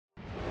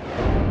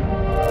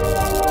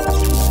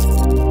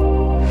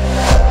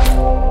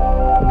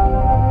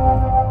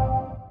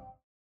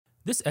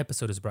This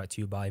episode is brought to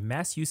you by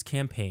Mass Youth's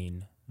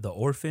campaign, The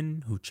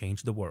Orphan Who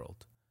Changed the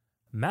World.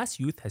 Mass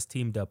Youth has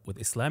teamed up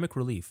with Islamic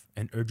Relief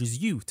and urges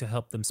you to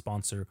help them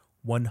sponsor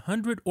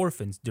 100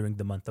 orphans during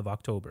the month of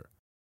October.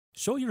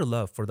 Show your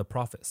love for the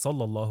Prophet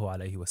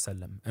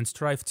ﷺ and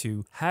strive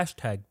to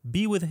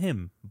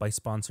 #BeWithHim by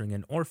sponsoring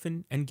an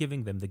orphan and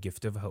giving them the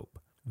gift of hope.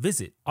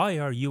 Visit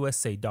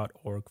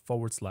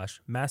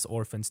irusa.org/mass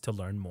orphans to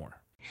learn more.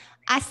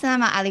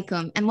 Assalamu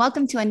alaikum, and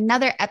welcome to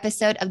another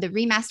episode of the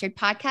Remastered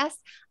Podcast.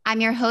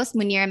 I'm your host,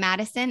 Munira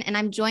Madison, and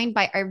I'm joined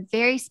by our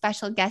very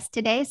special guest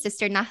today,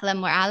 Sister Nahela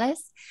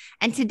Morales.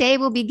 And today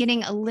we'll be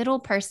getting a little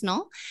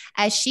personal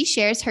as she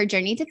shares her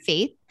journey to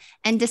faith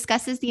and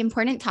discusses the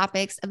important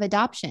topics of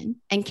adoption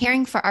and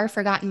caring for our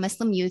forgotten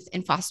Muslim youth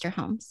in foster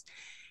homes.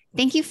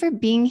 Thank you for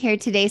being here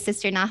today,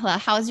 Sister Nahela.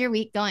 How's your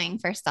week going,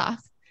 first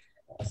off?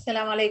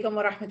 Assalamu alaikum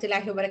wa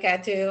rahmatullahi wa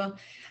barakatuh.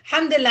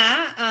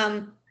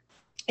 Alhamdulillah.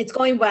 It's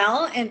going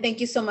well, and thank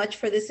you so much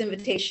for this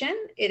invitation.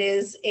 It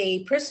is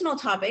a personal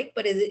topic,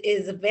 but it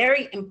is a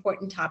very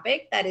important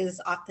topic that is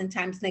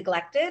oftentimes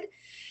neglected.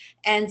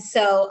 And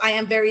so I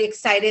am very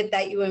excited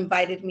that you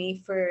invited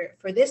me for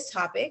this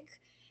topic.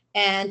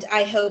 And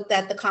I hope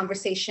that the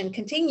conversation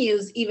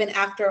continues even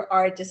after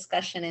our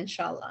discussion,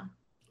 inshallah.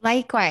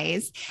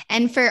 Likewise.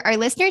 And for our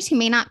listeners who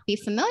may not be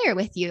familiar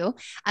with you,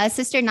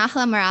 Sister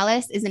Nahela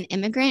Morales is an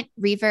immigrant,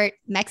 revert,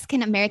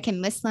 Mexican-American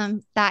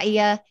Muslim,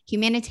 da'iyah,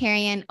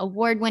 humanitarian,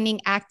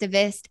 award-winning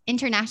activist,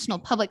 international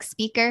public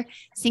speaker,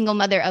 single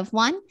mother of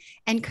one,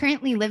 and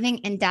currently living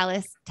in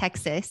Dallas,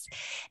 Texas.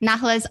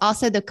 Nahela is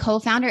also the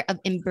co-founder of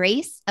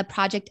Embrace, a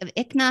project of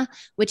ICNA,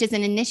 which is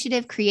an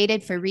initiative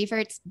created for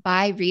reverts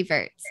by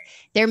reverts.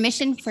 Their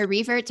mission for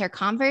reverts or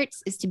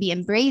converts is to be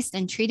embraced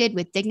and treated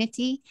with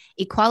dignity,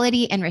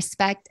 equality, and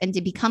respect, and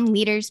to become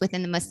leaders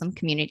within the Muslim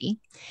community.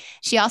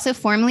 She also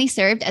formerly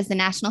served as the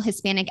National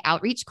Hispanic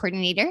Outreach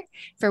Coordinator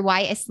for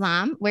Why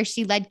Islam, where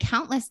she led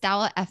countless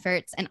Dawah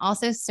efforts and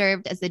also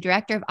served as the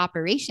Director of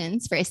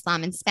Operations for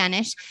Islam in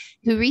Spanish,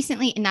 who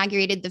recently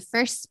inaugurated the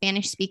first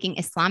Spanish-speaking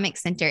Islamic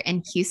Center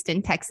in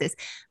Houston, Texas.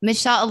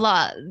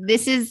 Mashallah,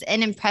 this is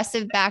an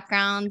impressive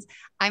background.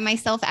 I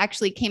myself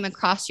actually came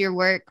across your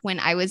work when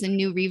I was a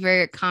new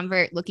revert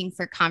convert looking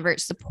for convert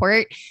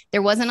support.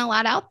 There wasn't a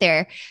lot out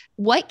there.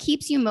 What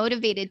keeps you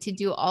motivated to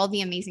do all the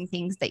amazing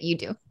things that you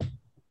do?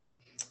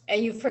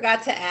 And you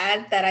forgot to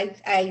add that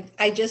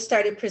I just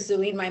started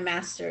pursuing my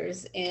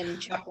master's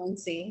in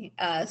chaplaincy.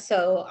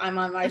 So I'm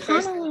on my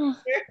first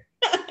semester.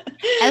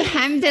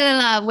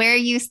 Alhamdulillah. Where are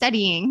you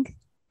studying?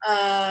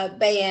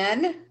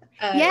 Bayan.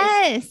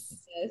 Yes.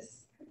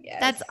 Yes.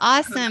 That's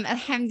awesome.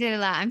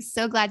 Alhamdulillah. I'm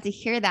so glad to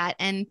hear that.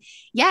 And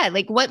yeah,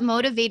 like what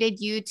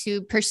motivated you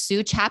to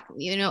pursue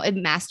a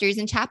master's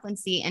in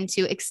chaplaincy and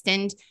to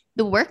extend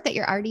the work that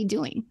you're already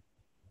doing?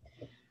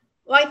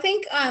 Well, I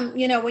think,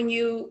 when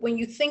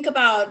you think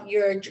about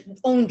your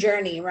own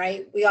journey,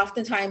 right? We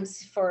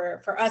oftentimes,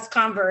 for us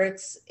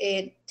converts,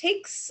 it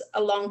takes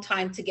a long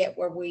time to get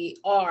where we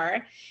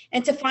are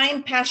and to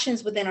find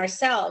passions within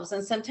ourselves.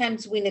 And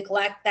sometimes we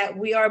neglect that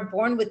we are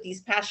born with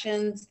these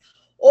passions,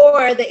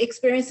 or the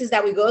experiences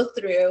that we go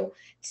through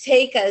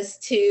take us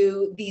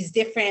to these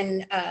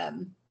different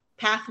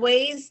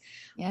pathways,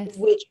 yes,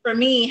 which for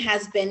me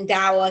has been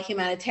Dawah,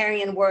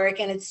 humanitarian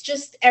work. And it's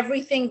just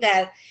everything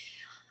that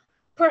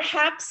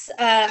perhaps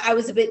I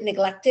was a bit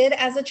neglected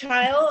as a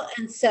child.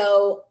 And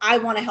so I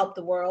want to help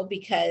the world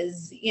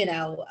because,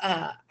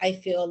 I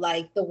feel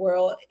like the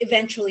world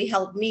eventually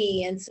helped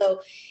me. And so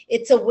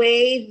it's a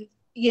way,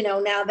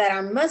 now that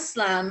I'm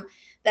Muslim,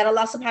 that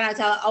Allah subhanahu wa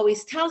ta'ala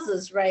always tells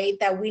us, right,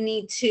 that we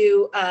need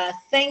to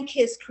thank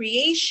his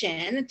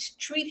creation, to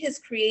treat his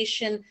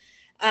creation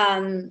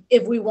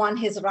if we want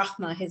his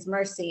rahmah, his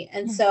mercy.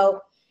 And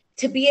so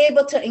to be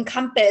able to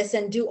encompass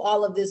and do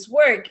all of this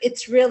work,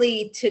 it's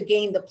really to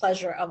gain the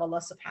pleasure of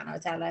Allah subhanahu wa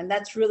ta'ala. And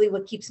that's really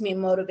what keeps me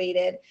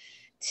motivated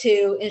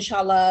to,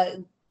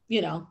 inshallah,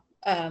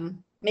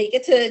 make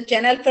it to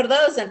Jannah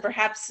al-Firdaus, and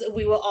perhaps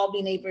we will all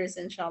be neighbors,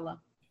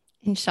 inshallah.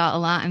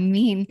 Inshallah. I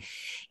mean,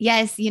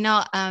 yes,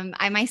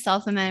 I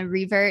myself am a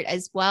revert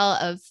as well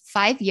of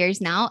 5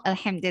 years now,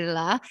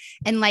 alhamdulillah.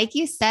 And like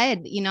you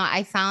said,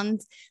 I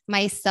found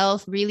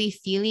myself really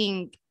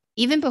feeling,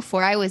 even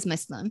before I was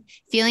Muslim,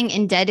 feeling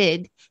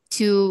indebted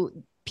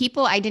to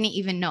people I didn't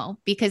even know,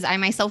 because I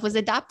myself was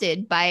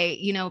adopted by,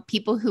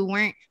 people who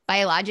weren't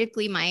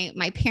biologically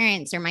my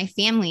parents or my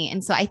family.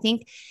 And so I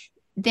think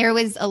there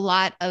was a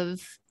lot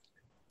of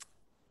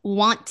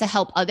want to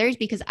help others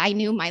because I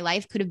knew my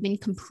life could have been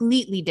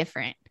completely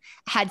different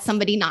had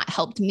somebody not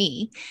helped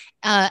me.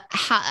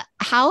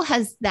 How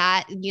has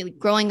that,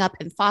 growing up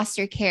in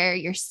foster care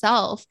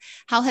yourself,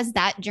 how has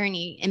that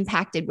journey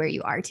impacted where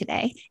you are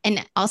today,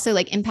 and also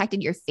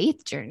impacted your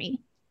faith journey?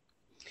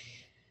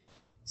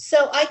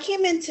 So I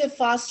came into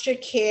foster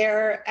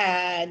care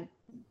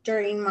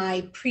during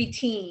my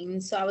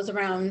preteen. So I was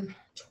around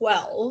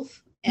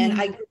 12 and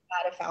I grew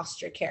out of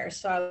foster care.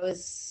 So I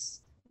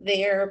was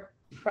there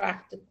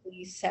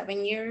practically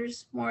 7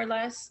 years, more or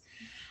less.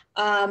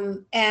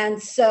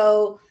 And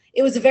so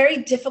it was a very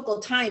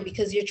difficult time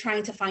because you're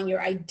trying to find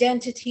your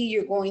identity.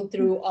 You're going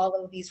through all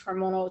of these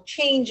hormonal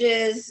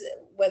changes,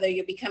 whether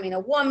you're becoming a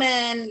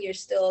woman, you're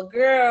still a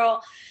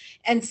girl.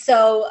 And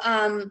so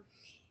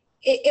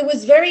it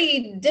was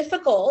very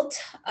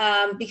difficult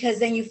because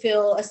then you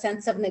feel a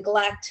sense of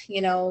neglect,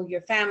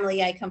 your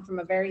family. I come from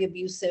a very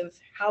abusive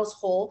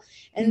household,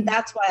 and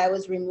that's why I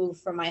was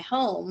removed from my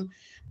home.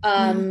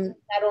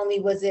 Not only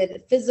was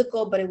it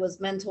physical, but it was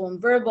mental and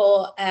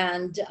verbal.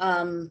 And,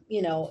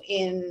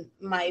 in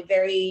my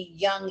very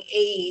young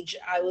age,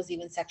 I was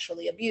even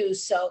sexually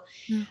abused. So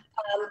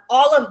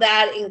all of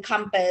that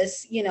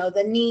encompass,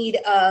 the need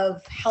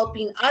of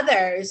helping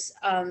others,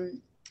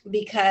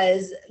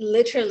 because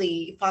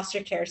literally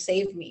foster care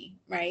saved me,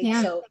 right?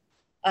 Yeah. So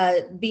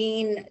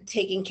being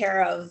taken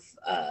care of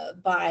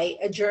by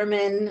a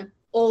German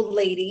old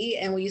lady,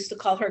 and we used to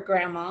call her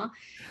grandma,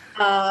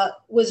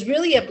 was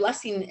really a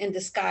blessing in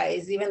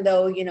disguise, even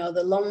though,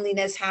 the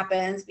loneliness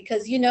happens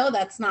because,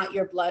 that's not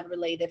your blood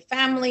related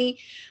family.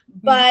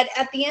 But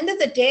at the end of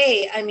the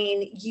day, I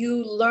mean,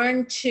 you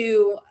learn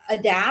to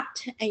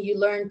adapt and you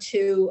learn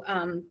to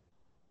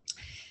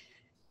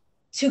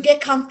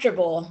get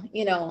comfortable,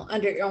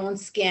 under your own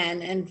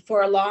skin. And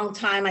for a long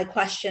time, I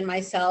questioned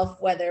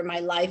myself whether my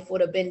life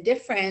would have been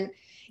different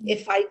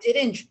if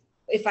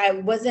I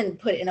wasn't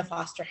put in a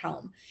foster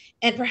home.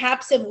 And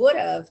perhaps it would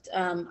have.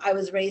 I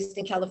was raised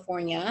in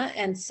California.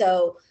 And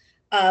so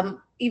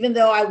even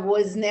though I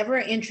was never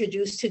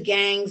introduced to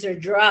gangs or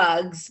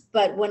drugs,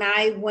 but when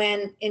I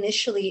went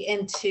initially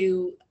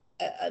into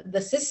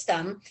the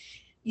system,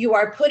 you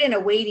are put in a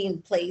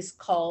waiting place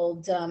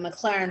called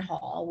McLaren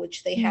Hall,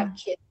 which they have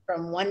kids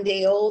from 1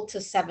 day old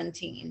to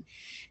 17.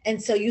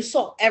 And so you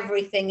saw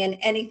everything and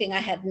anything I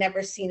had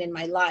never seen in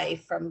my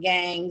life, from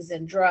gangs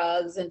and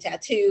drugs and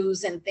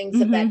tattoos and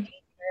things of that nature.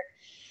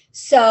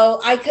 So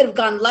I could have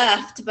gone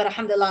left, but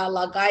alhamdulillah,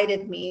 Allah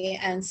guided me.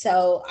 And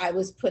so I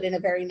was put in a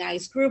very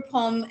nice group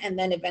home and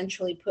then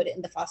eventually put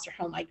in the foster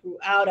home I grew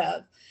out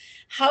of.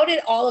 How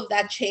did all of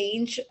that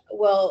change?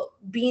 Well,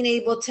 being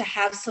able to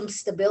have some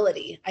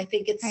stability. I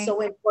think it's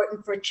so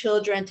important for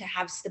children to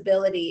have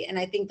stability. And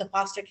I think the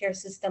foster care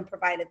system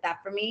provided that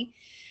for me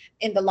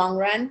in the long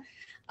run.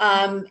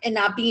 And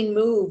not being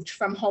moved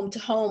from home to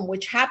home,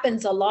 which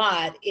happens a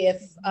lot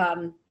if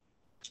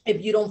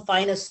you don't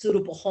find a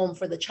suitable home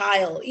for the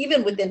child,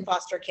 even within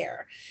foster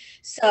care.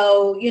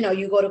 So,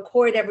 you go to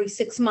court every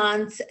 6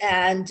 months,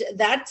 and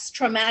that's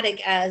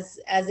traumatic as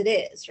it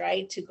is,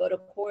 right? To go to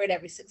court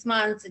every 6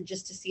 months and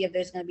just to see if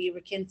there's going to be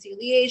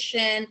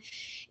reconciliation,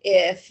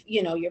 if,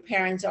 your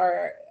parents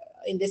are,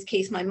 in this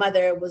case, my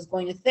mother was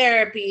going to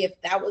therapy,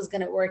 if that was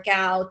going to work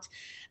out.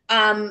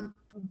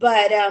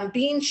 But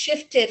being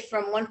shifted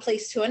from one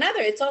place to another,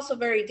 it's also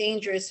very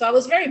dangerous. So I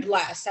was very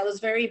blessed. I was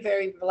very,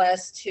 very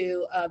blessed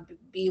to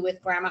be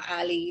with Grandma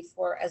Ali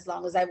for as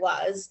long as I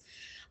was.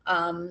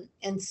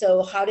 And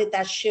so how did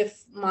that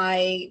shift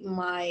my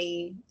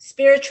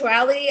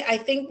spirituality? I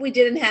think we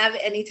didn't have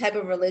any type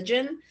of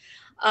religion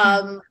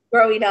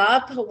growing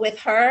up with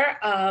her.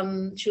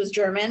 She was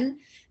German,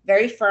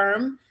 very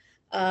firm.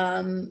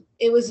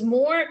 It was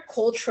more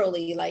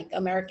culturally like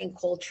American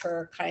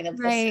culture kind of,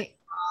 right.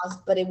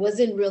 But it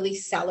wasn't really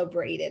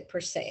celebrated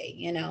per se,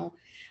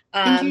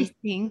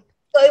 Interesting.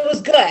 So it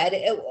was good.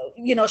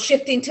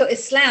 Shifting to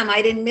Islam,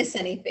 I didn't miss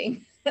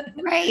anything.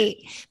 Right.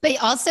 But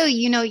also,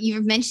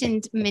 you've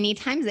mentioned many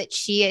times that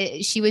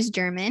she was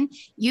German.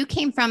 You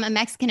came from a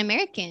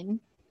Mexican-American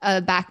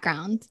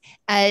background.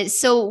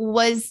 So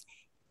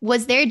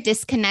was there a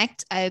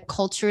disconnect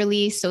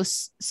culturally,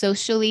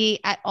 socially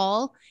at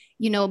all,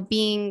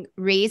 being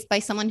raised by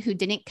someone who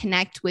didn't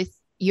connect with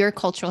your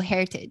cultural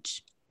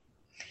heritage?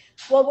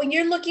 Well, when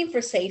you're looking for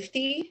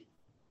safety,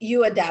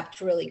 you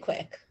adapt really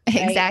quick.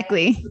 Right?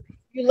 Exactly.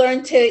 You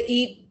learn to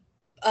eat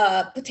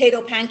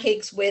potato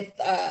pancakes with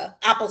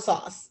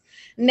applesauce.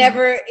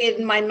 Never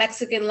in my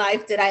Mexican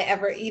life did I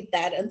ever eat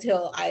that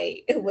until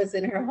I was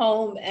in her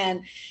home,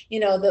 and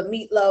the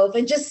meatloaf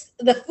and just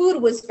the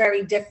food was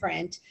very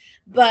different.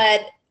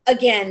 But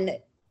again,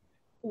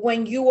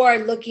 when you are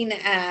looking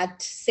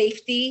at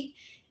safety,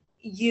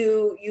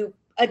 you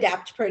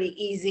adapt pretty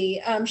easy.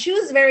 She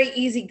was very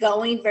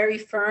easygoing, very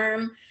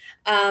firm.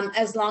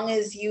 As long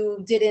as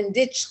you didn't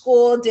ditch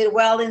school, did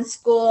well in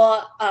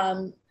school,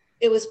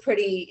 it was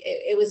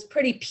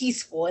pretty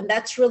peaceful. And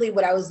that's really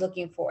what I was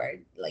looking for.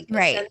 Like, a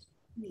sense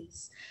of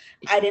peace.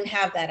 I didn't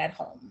have that at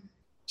home.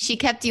 She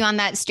kept you on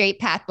that straight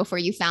path before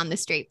you found the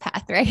straight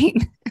path, right?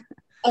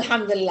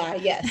 Alhamdulillah,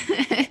 yes.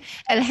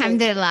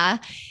 Alhamdulillah.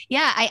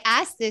 Yeah, I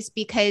asked this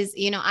because,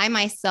 I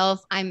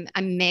myself, I'm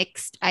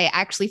mixed. I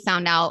actually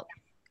found out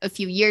a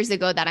few years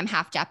ago that I'm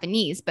half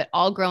Japanese, but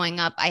all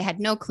growing up, I had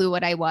no clue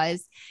what I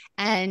was.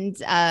 And,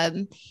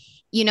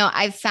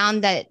 I've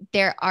found that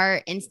there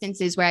are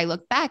instances where I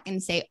look back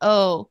and say,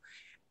 oh,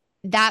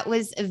 that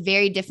was a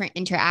very different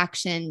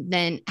interaction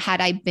than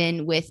had I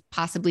been with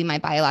possibly my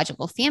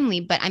biological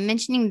family. But I'm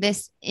mentioning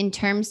this in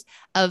terms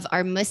of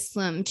our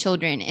Muslim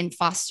children in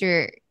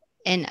foster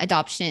care and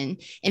adoption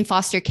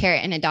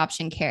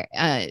care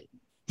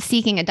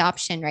seeking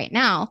adoption right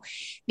now,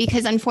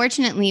 because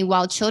unfortunately,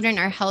 while children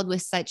are held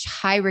with such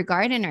high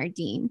regard in our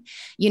deen,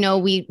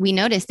 we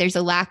notice there's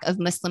a lack of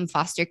Muslim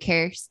foster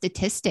care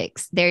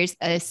statistics. There's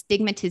a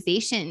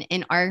stigmatization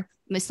in our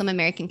Muslim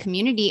American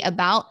community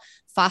about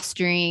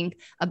fostering,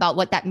 about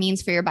what that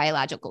means for your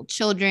biological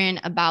children,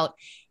 about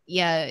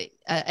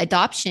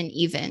adoption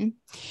even.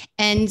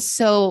 And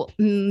so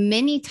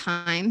many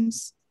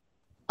times,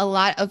 a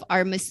lot of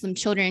our Muslim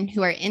children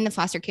who are in the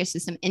foster care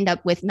system end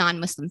up with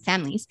non-Muslim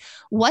families.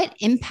 What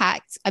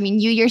impact? I mean,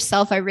 you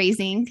yourself are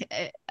raising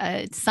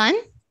a son?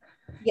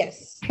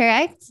 Yes.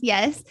 Correct?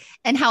 Yes.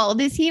 And how old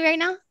is he right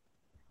now?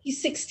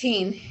 He's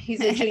 16.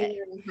 He's a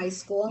junior in high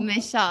school.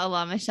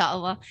 Mashallah,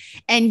 mashallah.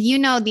 And you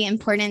know the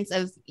importance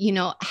of,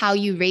 how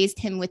you raised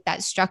him with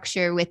that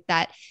structure, with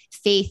that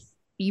faith,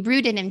 you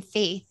rooted in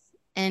faith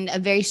and a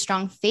very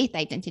strong faith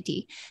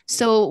identity.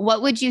 So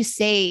what would you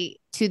say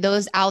to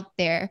those out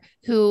there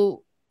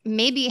who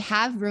maybe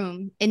have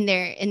room in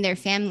their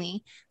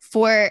family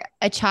for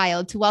a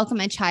child, to welcome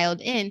a child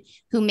in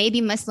who may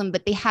be Muslim,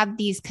 but they have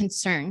these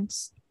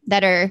concerns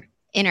that are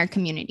in our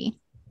community?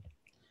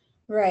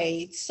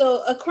 Right.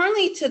 So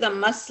according to the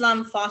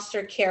Muslim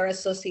Foster Care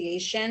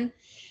Association,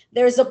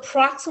 there's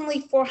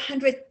approximately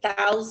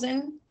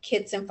 400,000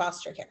 kids in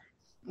foster care.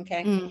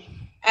 Okay.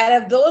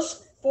 Out of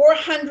those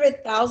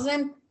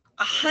 400,000,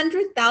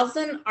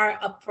 100,000 are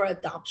up for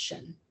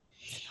adoption.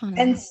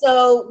 And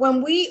so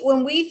when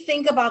we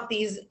think about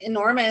these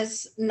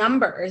enormous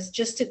numbers,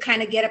 just to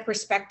kind of get a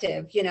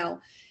perspective,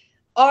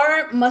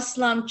 our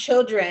Muslim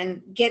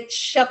children get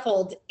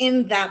shuffled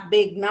in that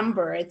big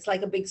number. It's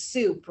like a big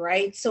soup,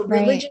 right? So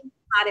religion is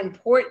not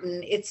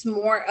important. It's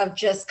more of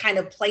just kind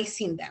of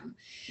placing them.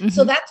 Mm-hmm.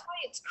 So that's why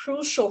it's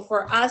crucial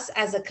for us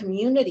as a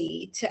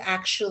community to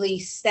actually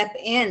step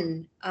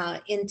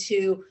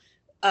into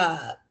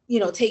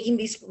taking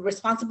this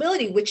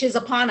responsibility, which is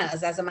upon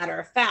us, as a matter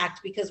of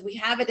fact, because we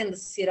have it in the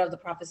seerah of the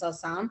Prophet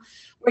ﷺ,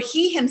 where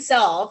he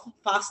himself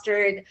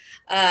fostered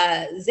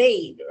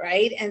Zayd,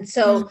 right? And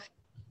so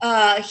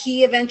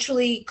he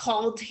eventually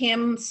called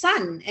him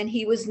son, and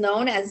he was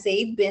known as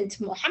Zayd bint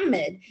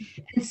Muhammad.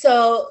 And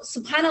so,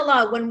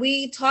 subhanAllah, when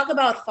we talk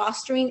about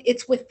fostering,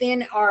 it's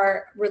within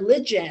our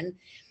religion.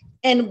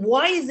 And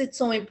why is it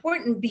so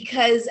important?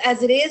 Because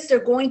as it is, they're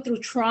going through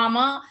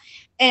trauma.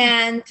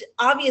 And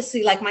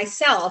obviously, like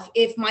myself,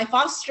 if my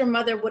foster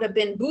mother would have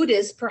been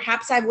Buddhist,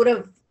 perhaps I would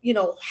have,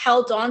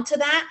 held on to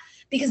that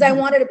because I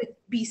wanted to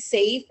be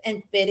safe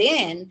and fit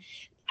in.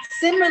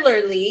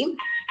 Similarly,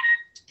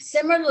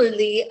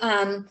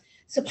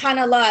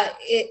 subhanAllah,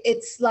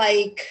 it's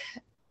like,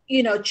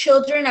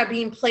 children are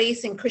being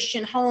placed in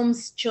Christian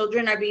homes,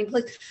 children are being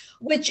placed,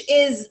 which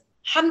is,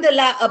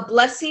 alhamdulillah, a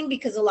blessing,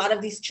 because a lot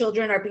of these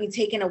children are being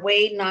taken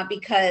away, not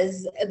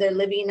because they're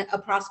living a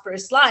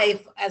prosperous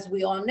life, as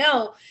we all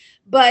know,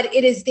 but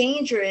it is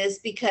dangerous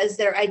because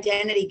their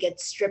identity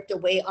gets stripped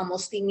away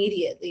almost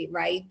immediately,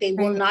 right? They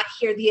will not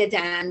hear the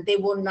adhan. They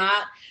will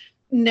not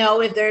know,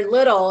 if they're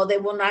little, they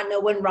will not know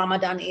when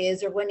Ramadan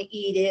is or when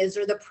Eid is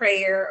or the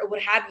prayer or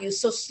what have you.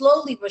 So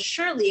slowly but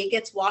surely it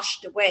gets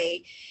washed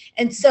away.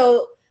 And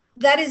so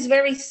that is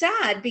very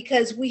sad,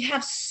 because we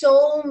have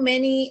so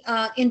many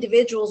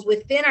individuals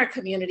within our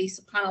community,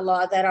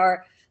 subhanAllah, that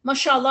are,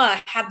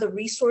 mashallah, have the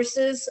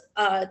resources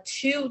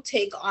to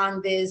take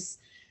on this.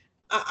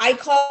 I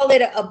call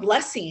it a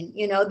blessing.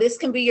 This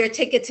can be your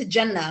ticket to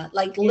Jannah,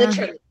 like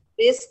literally.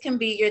 This can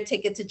be your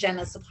ticket to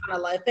Jannah,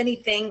 subhanAllah, if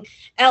anything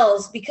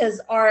else, because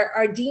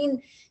our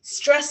deen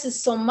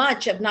stresses so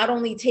much of not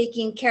only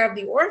taking care of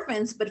the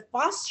orphans, but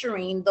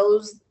fostering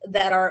those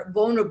that are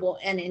vulnerable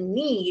and in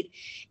need.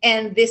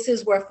 And this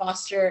is where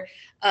foster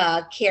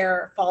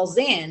care falls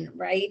in,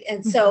 right?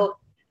 And so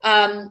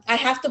I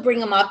have to bring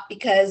him up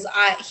because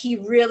he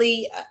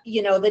really,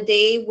 the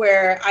day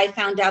where I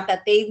found out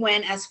that they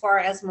went as far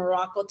as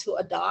Morocco to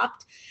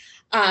adopt,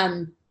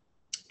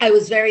 I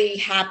was very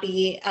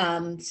happy.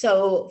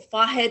 So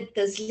Fahed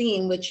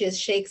Taslim, which is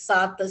Sheikh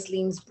Saad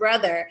Taslim's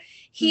brother,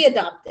 he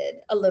adopted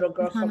a little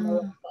girl from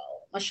Morocco,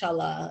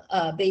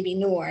 mashallah, baby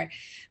Noor.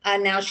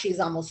 Now she's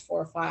almost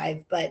 4 or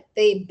 5, but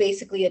they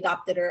basically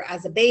adopted her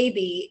as a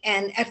baby.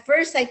 And at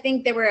first, I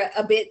think they were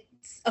a bit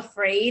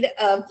afraid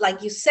of,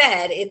 like you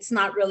said, it's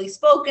not really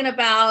spoken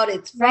about,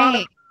 it's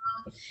right.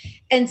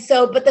 And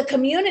so, but the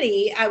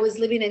community, I was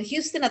living in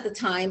Houston at the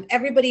time,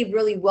 everybody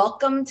really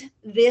welcomed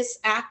this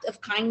act of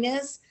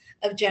kindness,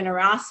 of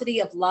generosity,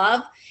 of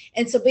love.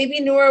 And so baby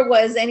Noor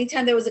was,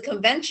 anytime there was a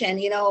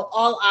convention,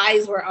 all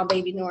eyes were on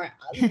baby Noor.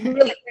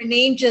 Really, her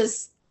name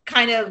just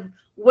kind of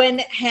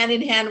went hand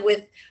in hand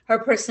with her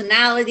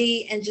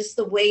personality and just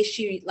the way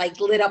she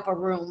lit up a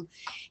room.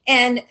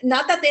 And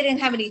not that they didn't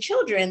have any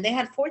children, they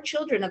had 4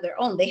 children of their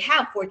own. They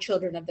have 4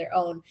 children of their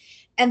own.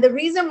 And the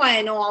reason why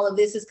I know all of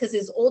this is because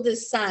his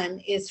oldest son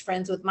is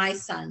friends with my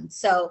son.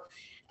 So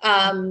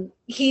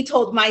he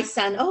told my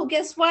son, oh,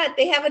 guess what?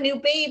 They have a new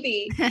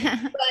baby, but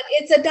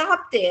it's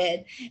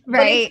adopted.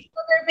 Right. But it's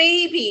their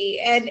baby.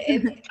 And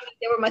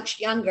they were much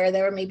younger.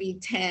 They were maybe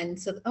 10.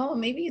 So,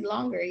 maybe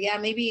longer. Yeah,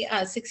 maybe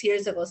 6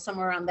 years ago,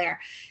 somewhere around there.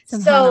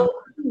 So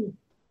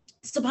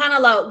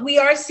subhanallah, we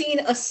are seeing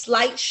a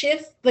slight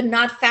shift, but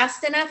not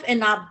fast enough and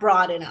not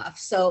broad enough.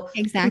 So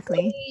we Exactly.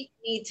 really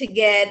need to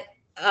get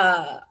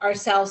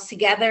ourselves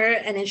together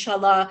and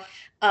inshallah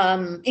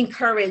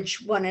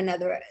encourage one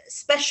another,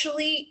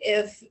 especially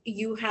if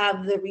you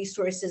have the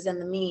resources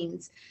and the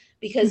means,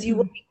 because you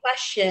will Mhm. be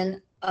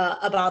questioned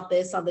about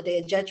this on the day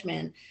of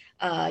judgment.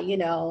 You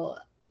know,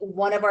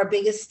 one of our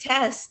biggest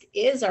tests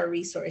is our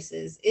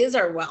resources, is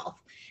our wealth.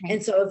 And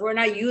Right. so if we're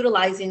not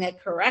utilizing it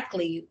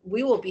correctly,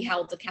 we will be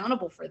held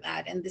accountable for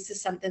that. And this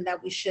is something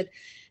that we should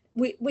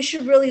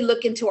really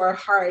look into our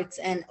hearts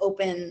and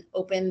open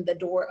the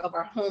door of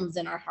our homes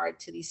and our heart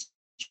to these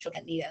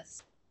children that need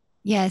us.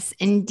 Yes,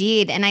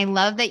 indeed. And I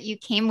love that you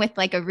came with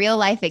like a real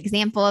life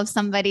example of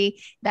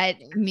somebody that,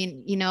 I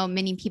mean,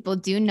 many people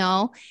do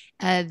know,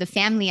 the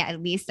family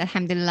at least,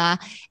 alhamdulillah.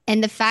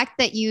 And the fact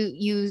that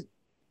you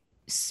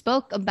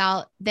spoke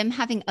about them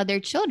having other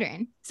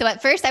children. So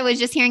at first I was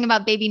just hearing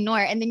about baby Noor,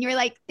 and then you were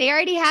like, they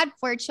already had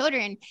 4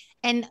 children.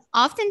 And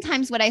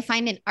oftentimes what I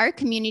find in our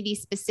community,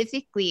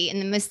 specifically in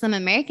the Muslim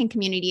American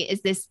community,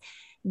 is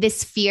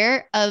this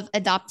fear of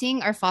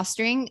adopting or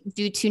fostering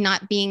due to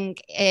not being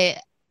a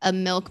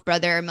milk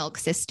brother or milk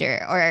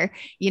sister, or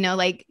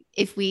like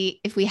if we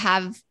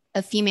have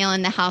a female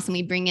in the house and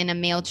we bring in a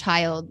male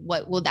child,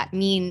 what will that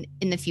mean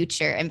in the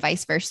future, and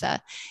vice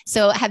versa.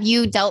 So have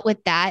you dealt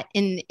with that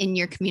in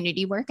your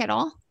community work at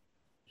all?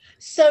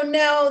 So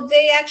no,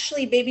 they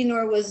actually, baby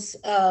Noor was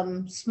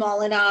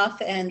small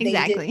enough, and they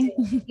did, Exactly.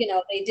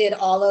 they did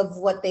all of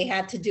what they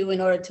had to do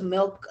in order to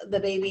milk the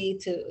baby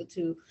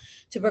to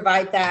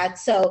provide that.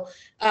 So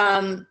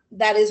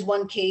that is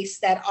one case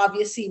that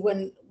obviously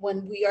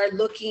when we are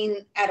looking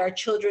at our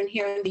children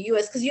here in the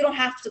U.S., because you don't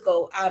have to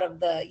go out of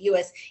the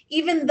U.S.,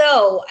 even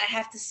though I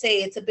have to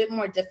say it's a bit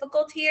more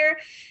difficult here,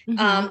 Mm-hmm.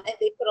 and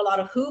they put a lot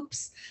of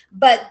hoops,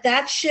 but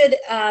that should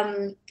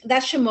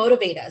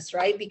motivate us,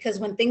 right? Because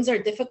when things are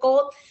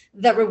difficult,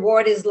 the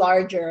reward is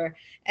larger.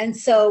 And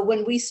so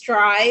when we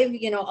strive,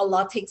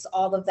 Allah takes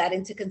all of that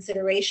into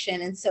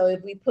consideration. And so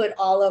if we put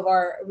all of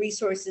our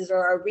resources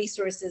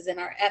and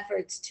our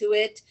efforts to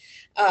it,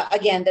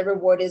 again, the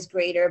reward is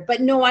greater.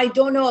 But no, I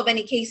don't know of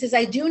any cases.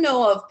 I do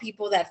know of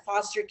people that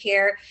foster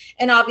care,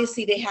 and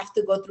obviously they have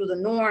to go through the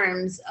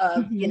norms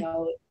of,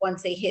 Mm-hmm.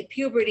 once they hit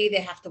puberty,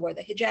 they have to wear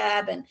the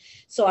hijab and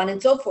so on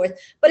and so forth.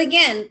 But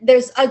again,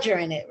 there's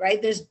ajr in it,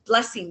 right? There's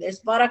blessing, there's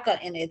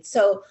barakah in it.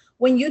 So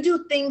when you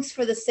do things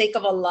for the sake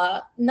of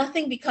Allah,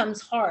 nothing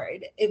becomes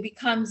hard. It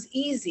becomes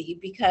easy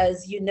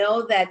because you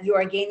know that you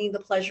are gaining the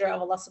pleasure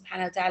of Allah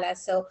subhanahu wa ta'ala.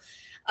 So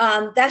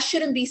that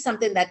shouldn't be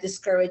something that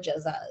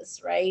discourages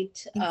us, right?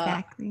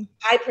 Exactly.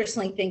 I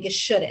personally think it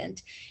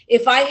shouldn't.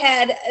 If I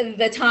had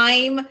the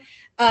time,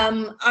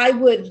 I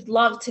would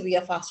love to be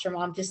a foster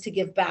mom just to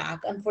give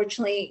back.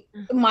 Unfortunately,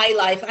 my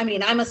life, I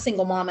mean, I'm a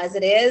single mom as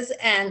it is,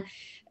 and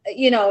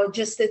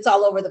just it's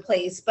all over the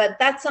place. But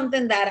that's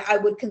something that I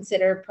would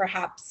consider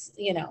perhaps,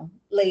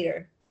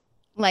 later.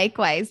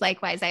 Likewise.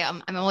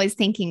 I'm always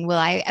thinking, will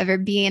I ever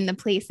be in the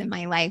place in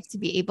my life to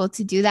be able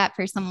to do that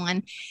for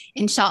someone,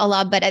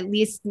 inshallah. But at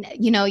least,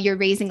 you're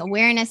raising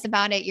awareness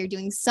about it. You're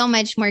doing so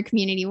much more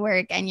community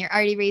work, and you're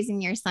already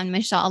raising your son,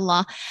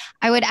 mashallah.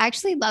 I would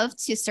actually love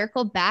to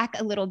circle back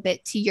a little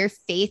bit to your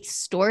faith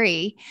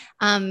story.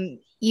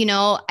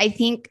 I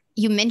think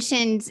you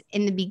mentioned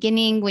in the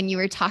beginning when you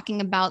were talking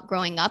about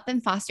growing up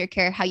in foster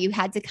care, how you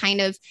had to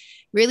kind of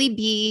really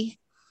be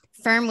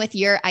firm with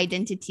your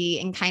identity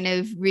and kind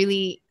of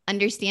really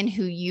understand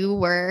who you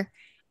were,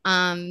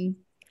 um,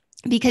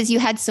 because you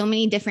had so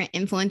many different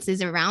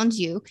influences around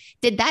you.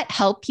 Did that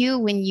help you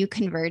when you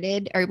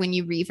converted or when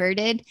you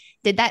reverted?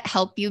 Did that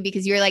help you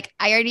because you're like,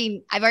 I've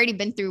already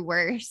been through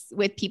worse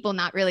with people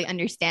not really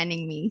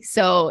understanding me.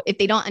 So if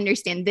they don't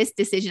understand this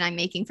decision I'm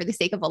making for the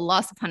sake of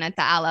Allah subhanahu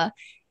wa ta'ala,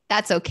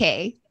 that's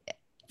okay.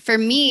 For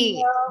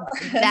me,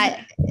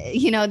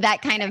 No.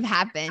 that kind of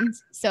happened.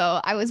 So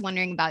I was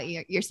wondering about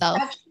yourself.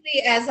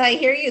 Actually, as I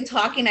hear you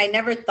talking, I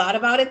never thought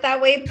about it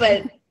that way,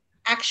 but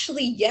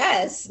actually,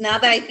 yes. Now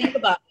that I think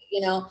about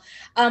it,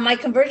 my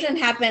conversion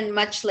happened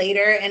much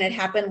later, and it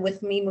happened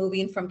with me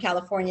moving from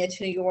California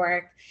to New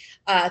York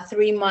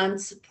 3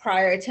 months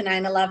prior to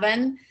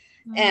 9/11.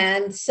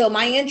 And so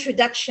my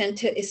introduction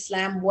to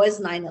Islam was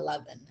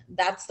 9/11.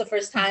 That's the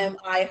first time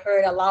I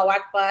heard Allahu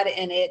Akbar,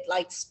 and it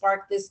like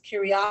sparked this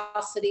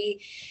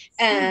curiosity.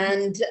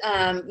 And,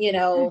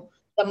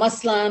 the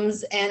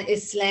Muslims and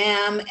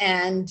Islam,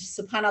 and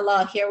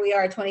subhanallah, here we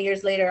are 20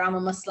 years later, I'm a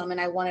Muslim, and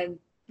I wanted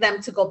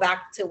them to go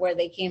back to where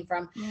they came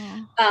from.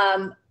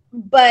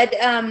 But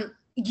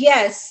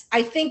yes,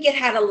 I think it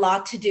had a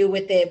lot to do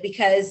with it,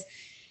 because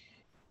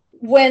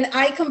when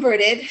I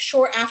converted,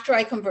 short after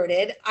I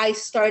converted, I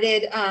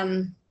started,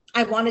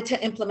 I wanted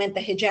to implement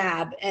the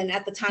hijab. And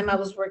at the time I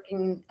was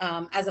working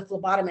as a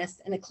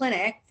phlebotomist in a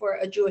clinic for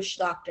a Jewish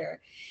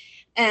doctor.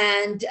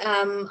 And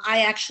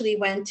I actually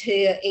went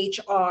to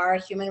HR,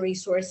 human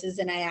resources,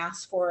 and I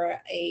asked for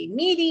a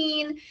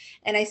meeting.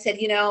 And I said,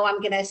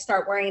 I'm going to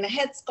start wearing a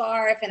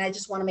headscarf, and I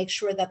just want to make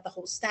sure that the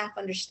whole staff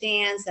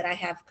understands that I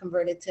have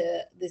converted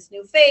to this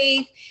new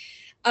faith.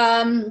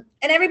 And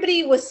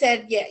everybody was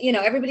said, yeah,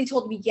 everybody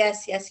told me,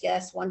 yes, yes,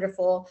 yes,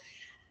 wonderful.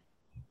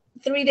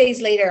 3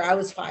 days later, I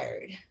was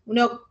fired.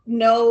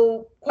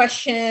 No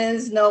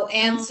questions, no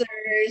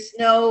answers,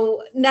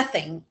 no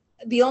nothing.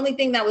 The only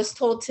thing that was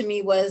told to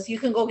me was, you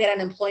can go get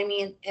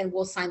unemployment and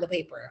we'll sign the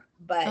paper,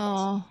 but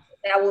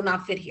that will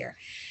not fit here.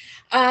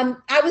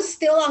 I was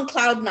still on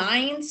cloud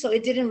 9, so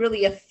it didn't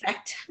really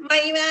affect my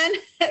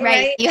iman.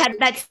 Right. You had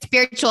that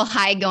spiritual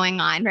high going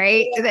on,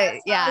 right?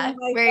 Yeah.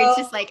 Where it's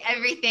just like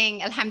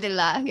everything,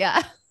 alhamdulillah.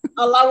 Yeah.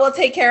 Allah will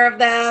take care of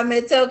them.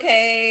 It's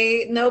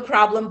okay. No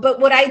problem. But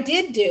what I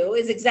did do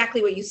is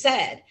exactly what you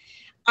said.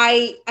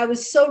 I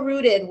was so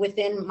rooted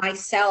within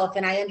myself,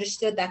 and I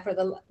understood that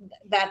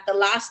that the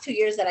last 2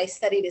 years that I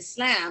studied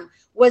Islam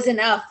was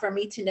enough for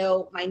me to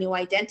know my new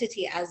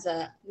identity as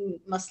a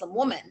Muslim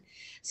woman.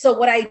 So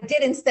what I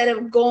did, instead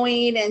of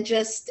going and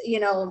just,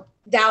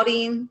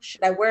 doubting,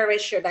 should I wear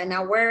it? Should I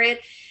not wear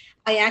it?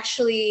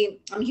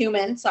 I'm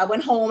human. So I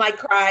went home, I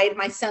cried.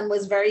 My son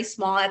was very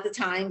small at the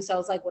time. So I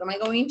was like, what am I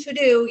going to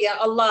do? Yeah,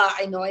 Allah,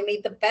 I know I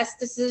made the best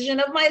decision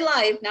of my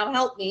life. Now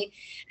help me.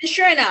 And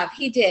sure enough,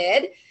 he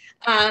did.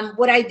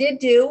 What I did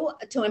do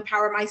to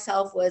empower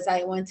myself was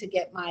I went to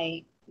get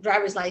my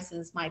driver's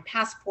license, my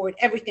passport,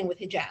 everything with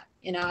hijab.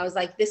 I was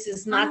like, this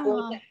is not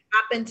going to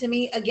happen to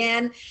me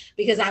again,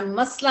 because I'm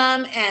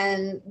Muslim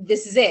and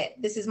this is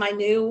it. This is my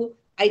new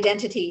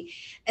identity.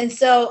 And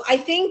so I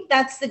think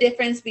that's the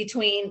difference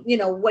between,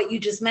 what you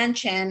just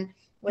mentioned,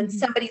 when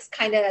somebody's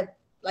kind of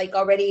like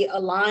already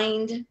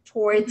aligned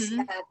towards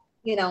that,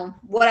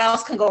 what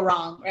else can go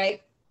wrong,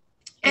 right?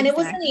 And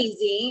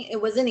exactly. It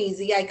wasn't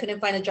easy. I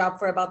couldn't find a job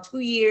for about 2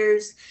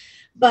 years,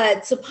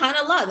 but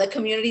subhanAllah, the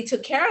community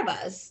took care of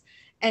us.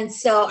 And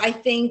so I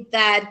think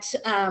that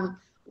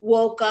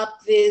woke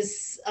up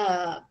this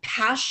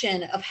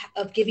passion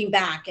of giving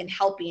back and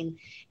helping.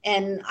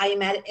 And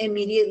I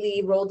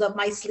immediately rolled up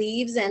my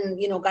sleeves and,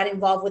 got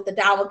involved with the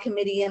Dawah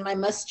committee in my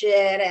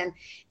masjid, and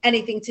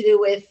anything to do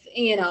with,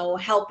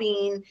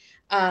 helping,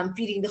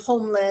 feeding the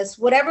homeless,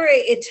 whatever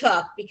it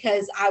took,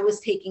 because I was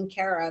taken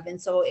care of.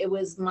 And so it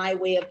was my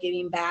way of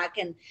giving back.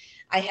 And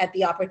I had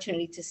the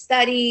opportunity to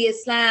study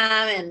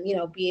Islam and,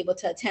 be able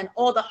to attend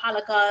all the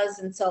halakas.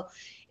 And so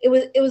it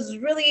was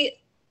really,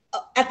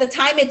 at the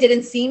time, it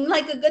didn't seem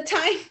like a good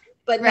time,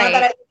 but now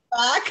that I look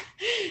back,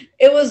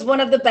 it was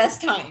one of the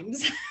best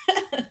times.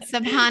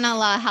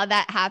 SubhanAllah, how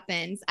that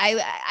happens.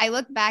 I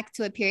look back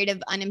to a period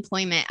of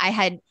unemployment. I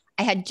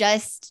had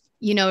just,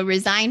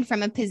 resigned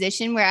from a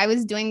position where I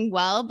was doing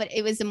well, but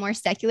it was a more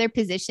secular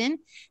position.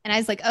 And I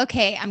was like,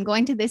 okay, I'm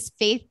going to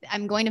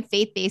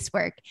faith-based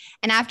work.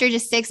 And after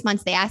just 6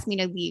 months, they asked me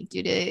to leave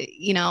due to,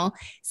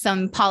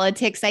 some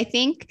politics, I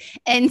think.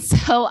 And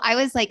so I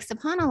was like,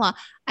 subhanAllah,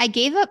 I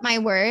gave up my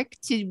work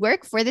to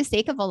work for the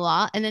sake of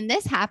Allah. And then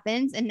this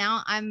happens. And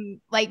now I'm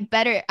like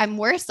I'm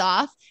worse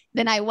off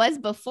than I was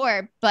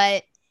before.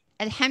 But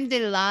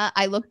alhamdulillah,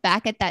 I look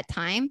back at that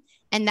time,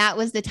 and that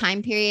was the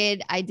time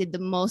period I did the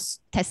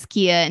most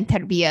tazkiyah and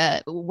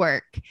tarbiyah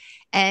work.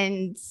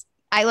 And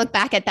I look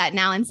back at that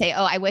now and say,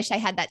 oh, I wish I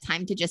had that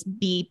time to just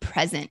be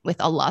present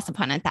with Allah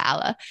subhanahu wa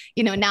ta'ala.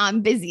 Now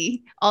I'm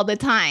busy all the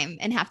time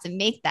and have to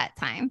make that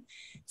time.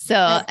 So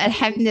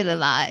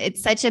alhamdulillah,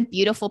 it's such a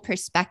beautiful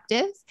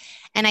perspective.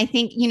 And I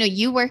think,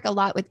 you work a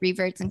lot with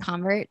reverts and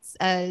converts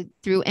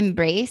through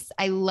Embrace.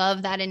 I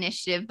love that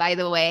initiative, by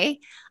the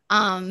way.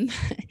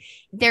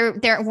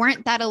 There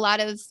weren't a lot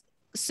of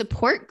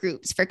support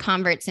groups for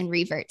converts and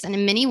reverts. And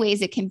in many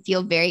ways, it can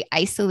feel very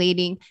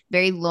isolating,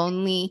 very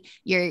lonely.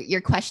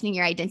 You're questioning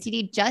your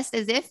identity, just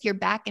as if you're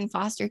back in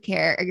foster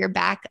care or you're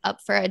back up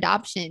for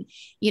adoption,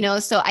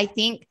 So I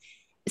think,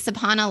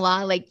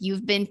 subhanAllah, like,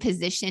 you've been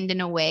positioned in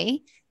a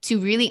way to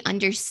really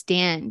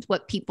understand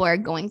what people are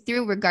going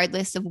through,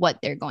 regardless of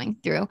what they're going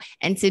through,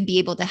 and to be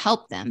able to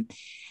help them.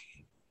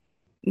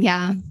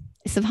 Yeah.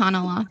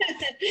 SubhanAllah.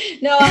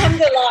 No,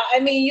 alhamdulillah. I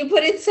mean, you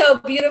put it so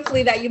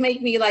beautifully that you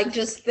make me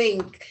just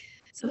think,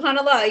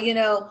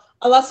 SubhanAllah,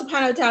 Allah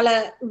subhanahu wa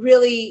ta'ala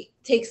really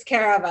takes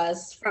care of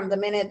us from the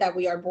minute that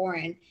we are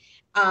born.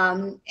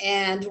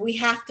 And we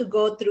have to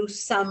go through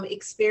some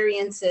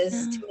experiences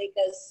to make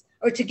us,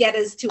 or to get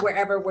us to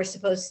wherever we're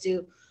supposed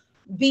to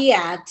be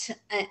at.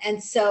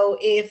 And so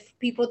if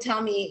people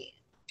tell me,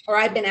 or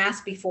I've been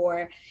asked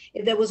before,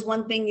 if there was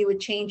one thing you would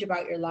change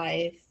about your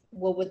life,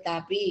 what would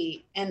that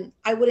be? And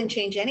I wouldn't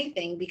change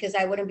anything, because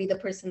I wouldn't be the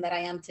person that I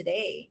am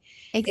today.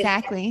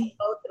 Exactly.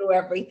 Go through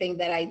everything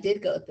that I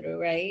did go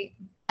through, right?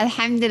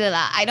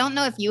 Alhamdulillah. I don't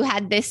know if you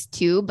had this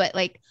too, but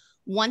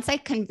once I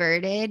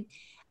converted,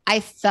 I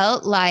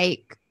felt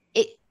like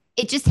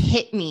it just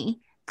hit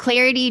me.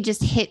 Clarity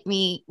just hit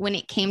me when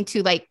it came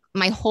to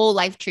my whole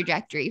life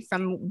trajectory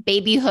from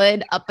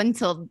babyhood up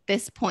until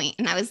this point.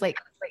 And I was like,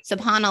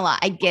 subhanAllah,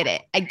 I get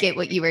it. I get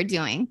what you were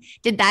doing.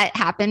 Did that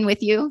happen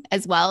with you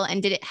as well?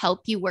 And did it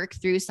help you work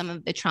through some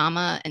of the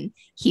trauma and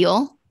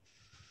heal?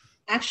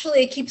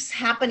 Actually, it keeps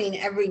happening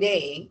every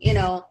day,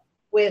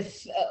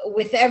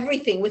 with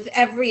everything, with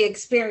every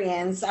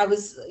experience. I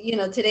was,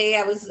 today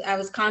I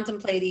was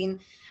contemplating,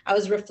 I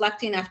was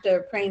reflecting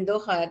after praying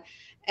Dawah,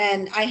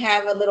 And I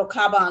have a little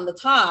Kaaba on the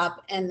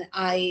top. And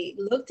I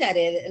looked at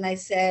it and I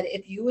said,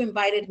 if you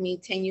invited me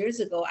 10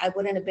 years ago, I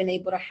wouldn't have been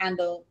able to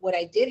handle what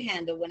I did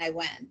handle when I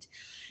went.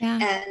 Yeah.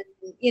 And,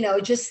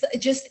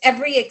 just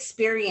every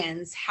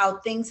experience, how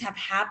things have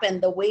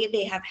happened, the way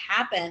they have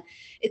happened,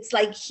 it's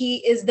like he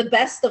is the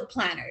best of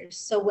planners.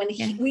 So when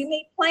we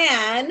may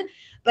plan,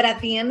 but at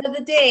the end of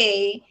the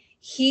day,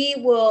 he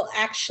will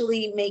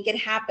actually make it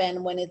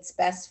happen when it's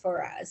best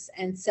for us.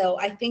 And so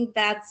I think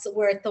that's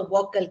where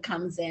tawakkul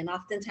comes in.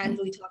 Oftentimes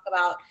we talk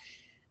about,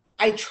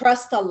 I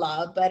trust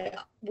Allah, but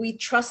we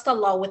trust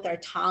Allah with our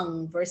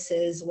tongue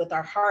versus with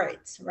our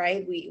hearts,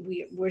 right?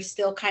 We're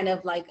still kind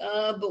of like,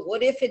 but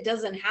what if it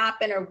doesn't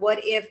happen? Or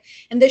what if,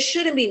 and there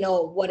shouldn't be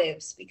no what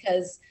ifs,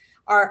 because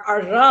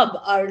our Rabb,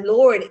 our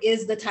Lord,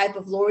 is the type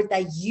of Lord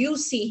that you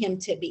see him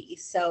to be.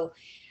 So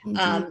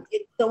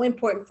it's so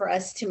important for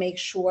us to make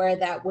sure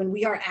that when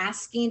we are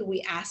asking,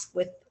 we ask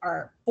with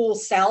our full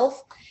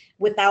self,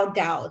 without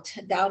doubt.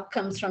 Doubt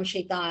comes from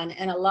shaitan,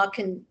 and Allah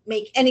can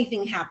make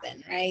anything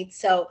happen, right?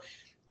 So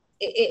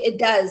it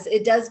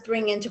does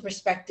bring into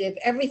perspective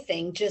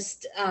everything.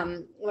 Just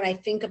when I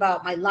think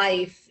about my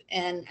life,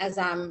 and as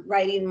I'm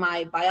writing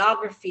my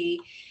biography,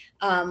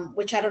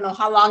 which I don't know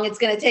how long it's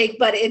going to take,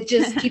 but it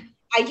just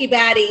I keep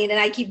adding and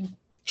I keep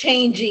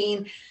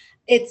changing.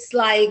 It's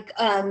like,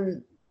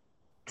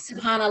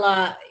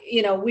 subhanallah,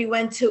 we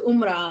went to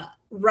Umrah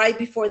right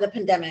before the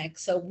pandemic.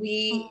 So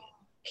we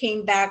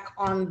came back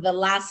on the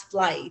last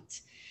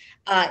flight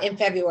in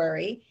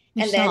February,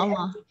 and then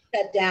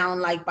shut down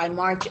like by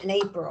March and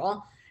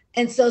April.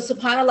 And so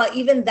subhanallah,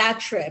 even that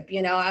trip,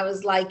 I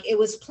was like, it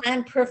was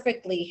planned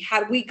perfectly.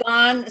 Had we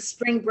gone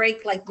spring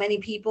break like many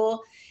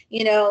people,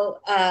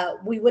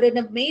 we wouldn't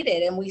have made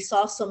it. And we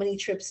saw so many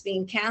trips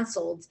being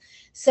canceled.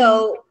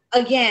 So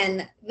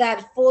again,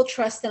 that full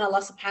trust in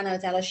Allah subhanahu wa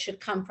ta'ala should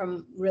come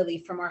from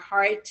our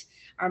heart,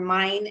 our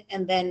mind,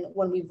 and then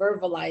when we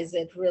verbalize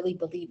it, really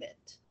believe it.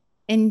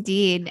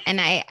 Indeed. And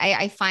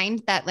I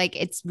find that like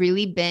it's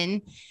really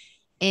been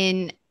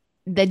in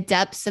the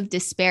depths of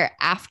despair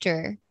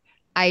after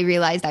I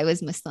realized I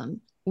was Muslim,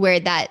 where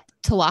that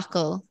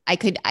tawakkul, I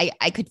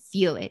could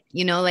feel it,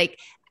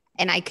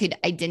 and I could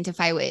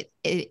identify with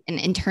it and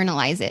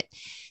internalize it.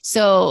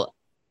 So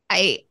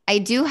I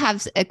do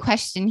have a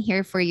question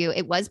here for you.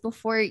 It was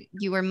before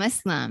you were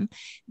Muslim,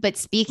 but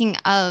speaking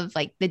of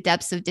like the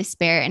depths of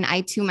despair, and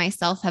I too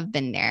myself have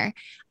been there.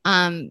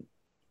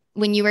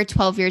 When you were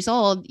 12 years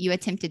old, you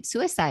attempted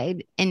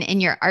suicide. And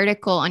in your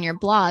article on your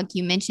blog,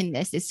 you mentioned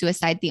this: is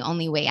suicide the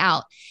only way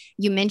out?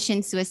 You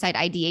mentioned suicide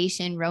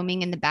ideation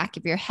roaming in the back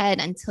of your head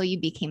until you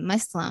became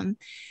Muslim.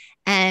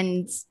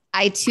 And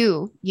I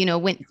too,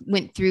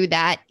 went through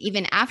that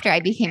even after I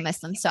became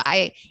Muslim. So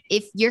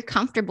if you're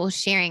comfortable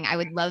sharing, I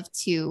would love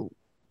to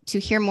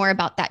hear more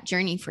about that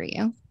journey for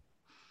you.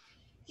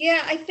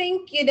 Yeah, I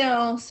think,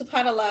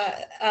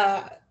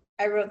 subhanAllah,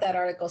 I wrote that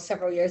article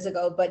several years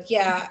ago, but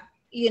yeah,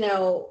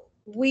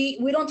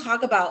 we don't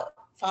talk about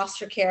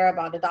foster care,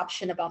 about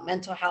adoption, about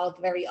mental health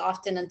very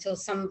often until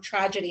some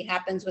tragedy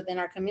happens within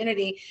our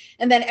community.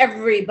 And then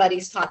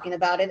everybody's talking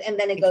about it, and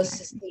then it goes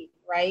to sleep,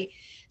 right?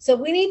 So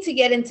we need to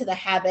get into the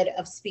habit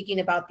of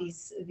speaking about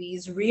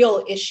these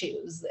real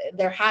issues.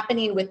 They're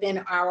happening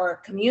within our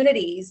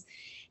communities.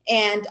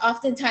 And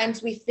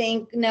oftentimes we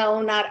think,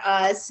 no, not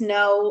us.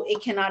 No,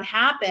 it cannot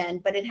happen,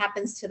 but it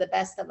happens to the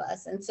best of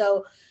us. And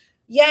so,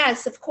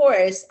 yes, of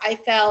course, I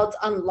felt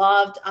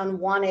unloved,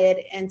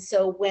 unwanted. And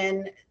so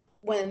when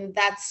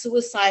that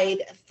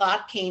suicide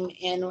thought came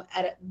in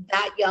at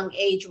that young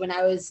age, when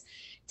I was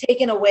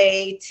taken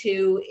away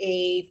to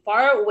a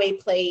faraway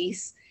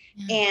place,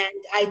 and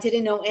I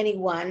didn't know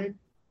anyone,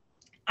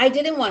 I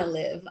didn't want to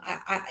live.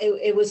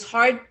 It was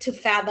hard to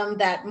fathom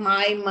that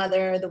my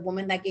mother, the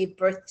woman that gave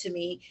birth to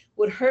me,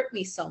 would hurt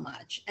me so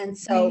much. And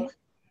so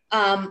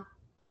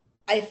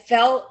I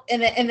felt,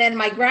 and then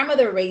my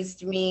grandmother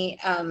raised me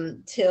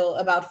till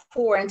about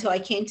 4, until I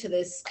came to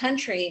this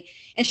country,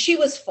 and she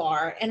was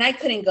far and I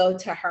couldn't go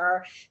to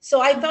her.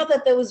 So I felt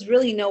that there was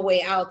really no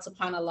way out,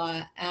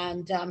 subhanAllah.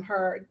 And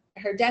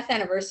her death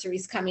anniversary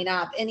is coming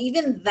up. And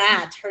even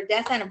that, her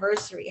death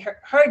anniversary,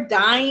 her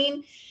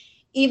dying,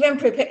 even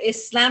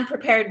Islam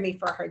prepared me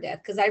for her death.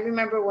 Because I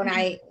remember when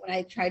I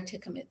tried to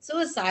commit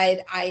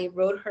suicide, I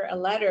wrote her a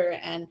letter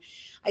and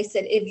I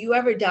said, if you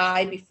ever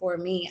die before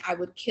me, I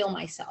would kill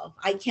myself.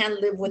 I can't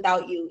live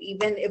without you,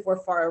 even if we're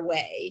far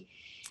away.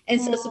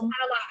 And so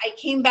subhanAllah, I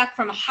came back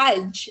from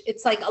Hajj.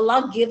 It's like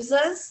Allah gives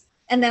us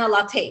and then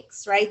Allah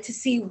takes, right? To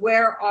see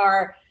where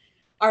our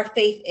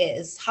faith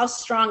is, how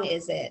strong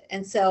is it?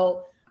 And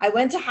so I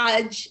went to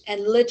Hajj,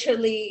 and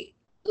literally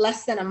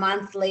less than a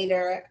month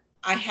later,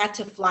 I had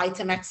to fly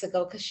to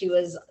Mexico because she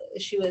was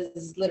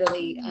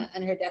literally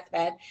on her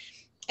deathbed.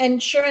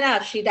 And sure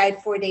enough, she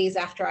died 4 days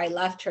after I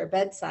left her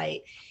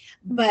bedside.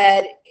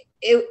 But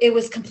it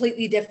was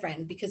completely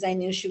different because I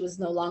knew she was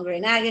no longer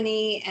in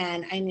agony,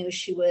 and I knew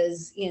she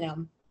was,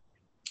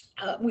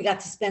 we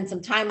got to spend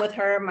some time with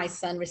her. My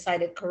son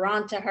recited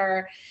Quran to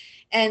her.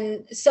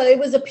 And so it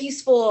was a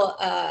peaceful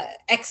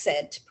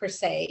exit per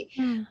se.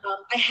 Mm.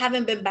 I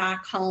haven't been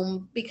back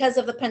home because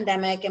of the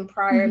pandemic and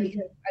prior, Mhm.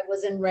 because I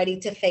wasn't ready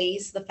to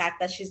face the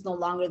fact that she's no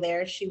longer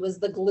there. She was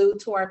the glue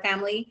to our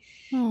family.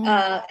 And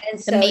The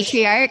so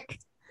matriarch.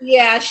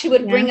 she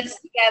would bring Yeah. us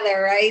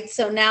together, right?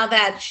 So now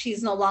that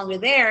she's no longer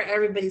there,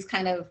 everybody's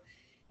kind of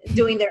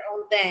doing their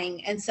own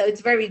thing. And so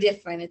it's very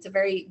different. It's a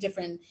very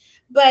different,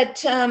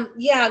 but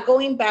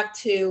going back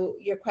to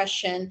your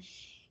question,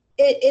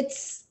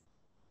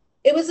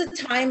 it was a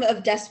time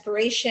of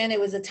desperation. It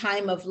was a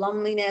time of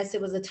loneliness.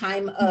 It was a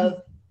time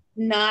of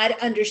not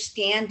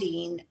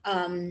understanding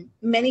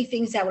many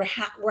things that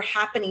were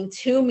happening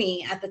to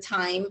me at the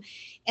time.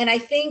 And I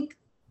think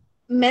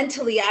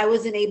mentally I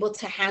wasn't able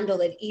to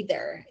handle it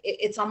either.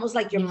 It's almost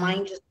like your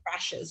mind just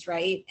crashes,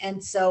 right?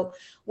 And so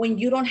when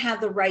you don't have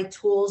the right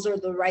tools or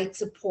the right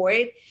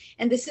support,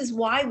 and this is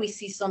why we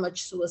see so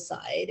much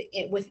suicide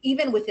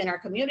even within our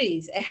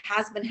communities. It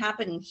has been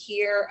happening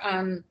here. I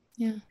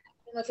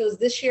don't know if it was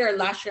this year or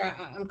last year.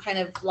 I'm kind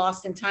of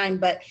lost in time,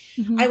 but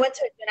I went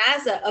to a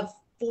janaza of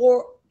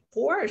four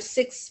or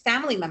six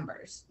family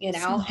members,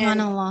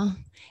 SubhanAllah.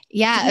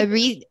 Yeah,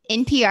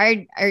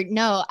 NPR or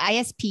no,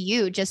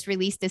 ISPU just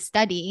released a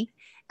study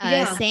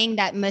saying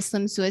that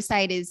Muslim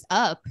suicide is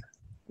up.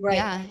 Right.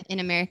 Yeah, in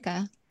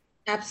America.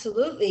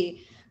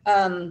 Absolutely.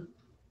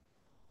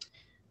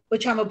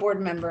 Which I'm a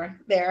board member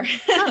there.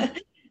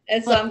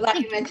 And so I'm glad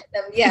you mentioned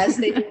them. Yes,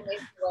 they do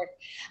amazing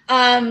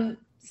work.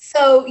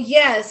 So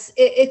yes,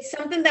 it's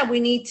something that we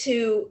need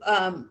to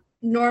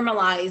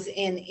normalize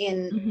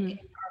in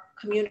our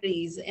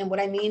communities. And what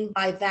I mean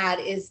by that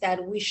is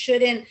that we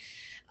shouldn't,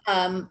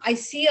 I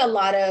see a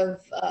lot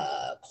of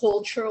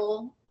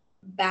cultural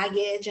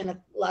baggage and a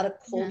lot of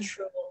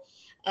cultural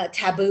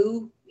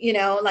taboo,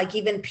 like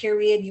even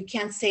period. You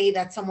can't say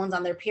that someone's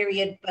on their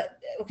period, but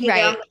okay,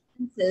 they're on the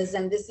menses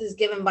and this is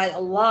given by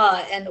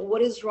Allah. And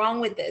what is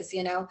wrong with this?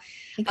 Exactly.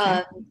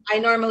 I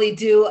normally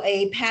do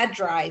a pad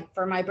drive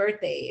for my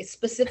birthday,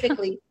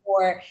 specifically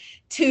for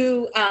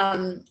two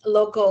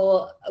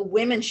local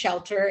women's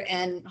shelter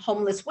and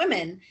homeless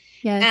women.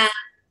 Yes.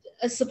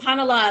 And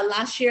subhanAllah,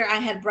 last year I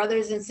had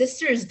brothers and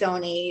sisters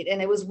donate,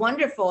 and it was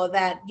wonderful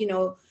that,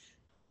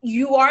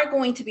 you are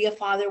going to be a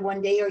father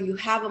one day, or you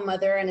have a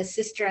mother and a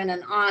sister and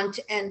an aunt,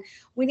 and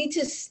we need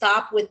to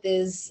stop with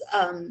this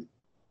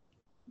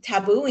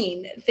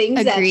tabooing things.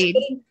 Agreed.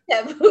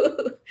 That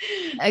taboo.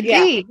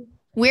 Agreed. Yeah.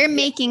 We're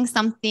making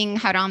something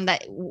haram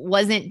that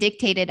wasn't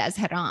dictated as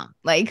haram.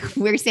 Like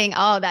we're saying,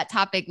 oh, that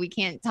topic, we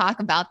can't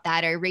talk about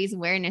that or raise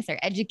awareness or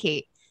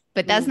educate,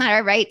 but that's not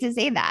our right to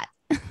say that.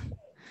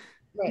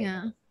 Right.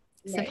 Yeah.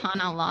 Right.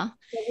 SubhanAllah.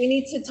 So we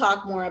need to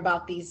talk more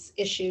about these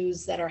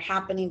issues that are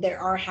happening. They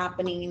are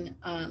happening,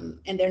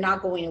 and they're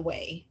not going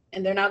away.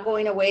 And they're not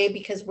going away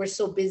because we're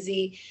so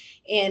busy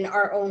in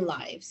our own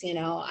lives.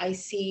 I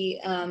see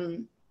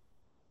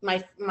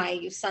my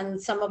son,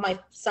 some of my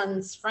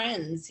son's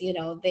friends,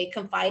 they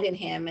confide in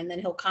him, and then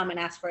he'll come and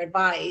ask for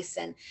advice.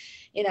 And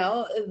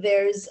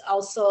there's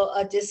also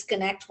a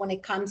disconnect when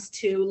it comes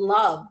to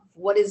love.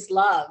 What is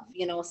love?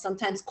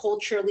 Sometimes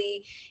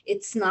culturally,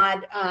 it's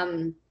not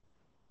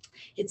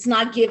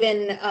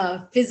given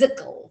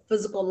physical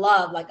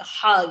love, like a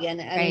hug and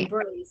an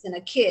embrace and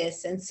a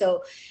kiss. And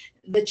so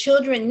the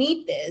children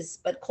need this,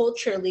 but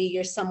culturally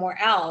you're somewhere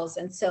else.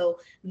 And so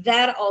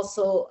that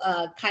also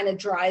kind of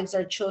drives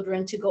our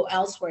children to go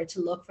elsewhere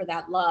to look for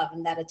that love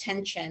and that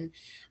attention,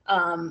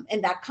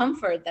 and that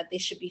comfort that they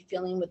should be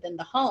feeling within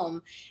the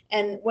home.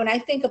 And when I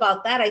think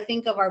about that, I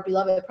think of our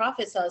beloved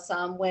Prophet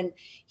Sallallahu, when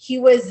he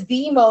was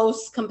the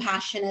most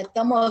compassionate,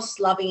 the most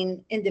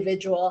loving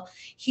individual.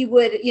 He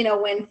would,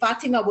 when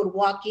Fatima would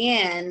walk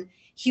in,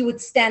 he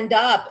would stand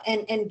up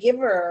and give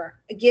her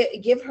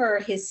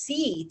his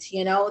seat,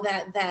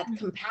 that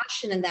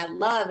compassion and that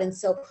love. And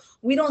so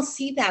we don't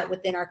see that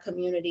within our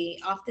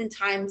community.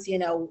 Oftentimes,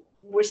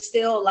 we're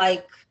still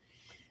like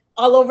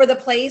all over the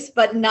place,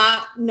 but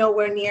not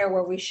nowhere near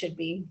where we should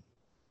be.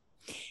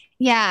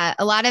 Yeah,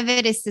 a lot of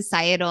it is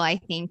societal, I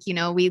think.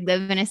 We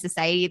live in a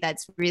society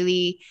that's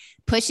really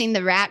pushing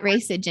the rat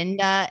race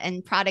agenda,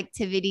 and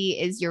productivity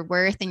is your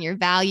worth and your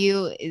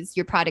value is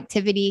your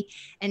productivity.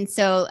 And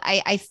so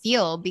I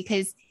feel,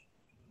 because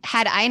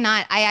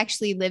I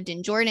actually lived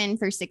in Jordan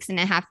for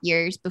 6.5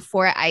 years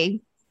before I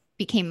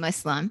became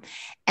Muslim.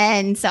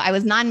 And so I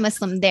was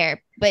non-Muslim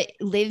there, but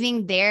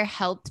living there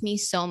helped me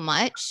so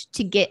much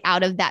to get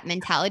out of that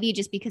mentality,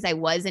 just because I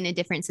was in a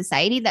different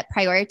society that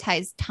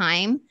prioritized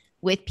time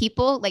with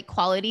people, like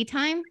quality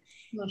time,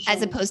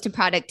 as opposed to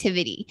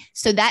productivity.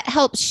 So that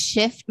helped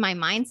shift my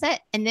mindset.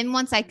 And then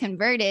once I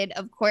converted,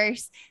 of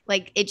course,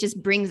 like it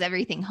just brings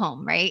everything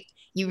home, right?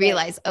 You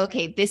realize,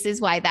 okay, this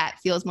is why that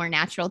feels more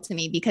natural to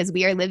me, because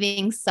we are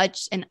living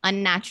such an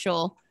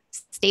unnatural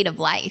state of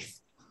life.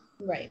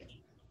 Right.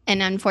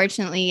 And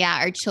unfortunately,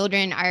 our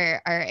children are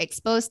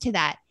exposed to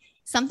that.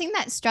 Something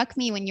that struck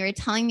me when you were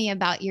telling me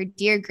about your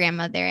dear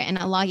grandmother, and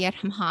Allah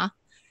yarhamha,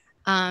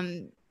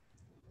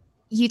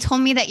 you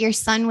told me that your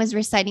son was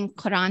reciting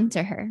Quran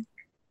to her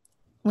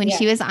when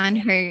she was on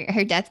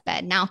her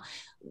deathbed. Now,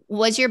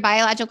 Was your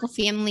biological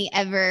family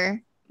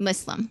ever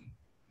Muslim?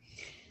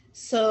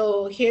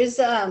 So here's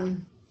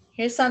something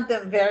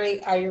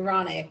very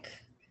ironic.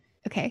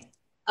 Okay.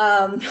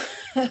 Um,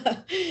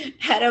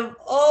 out of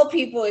all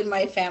people in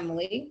my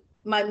family,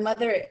 my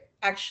mother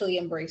actually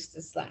embraced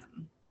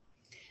Islam.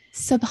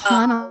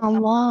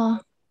 Subhanallah.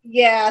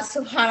 Yeah,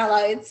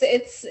 subhanallah.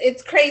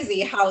 It's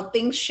crazy how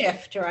things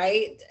shift,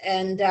 right?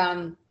 And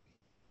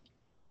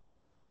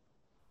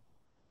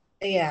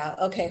yeah,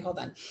 okay, hold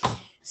on.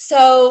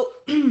 So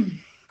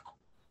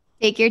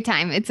Take your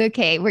time. It's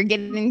okay. We're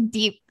getting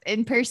deep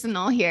and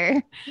personal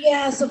here.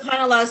 yeah,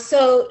 subhanallah.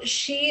 So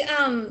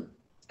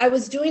I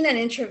was doing an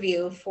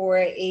interview for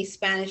a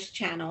Spanish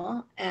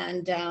channel,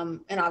 and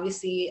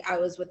obviously I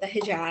was with the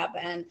hijab,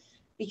 and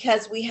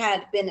because we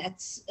had been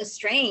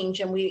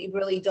estranged and we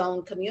really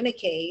don't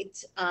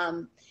communicate,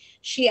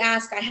 she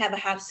asked, I have a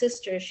half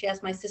sister. She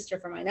asked my sister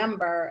for my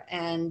number,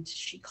 and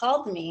she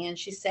called me and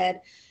she said,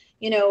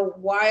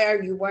 why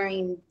are you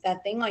wearing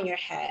that thing on your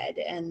head?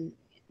 And,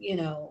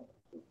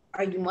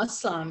 are you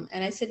Muslim?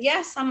 And I said,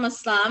 yes, I'm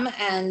Muslim.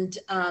 And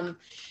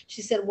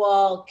she said,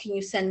 well, can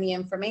you send me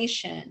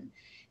information?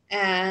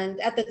 And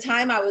at the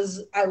time I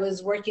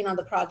was working on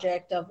the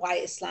project of Why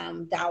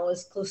Islam, Dawah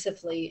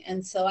exclusively.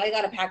 And so I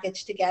got a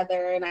package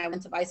together and I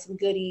went to buy some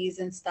goodies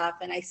and stuff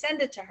and I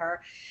sent it to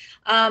her.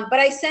 But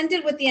I sent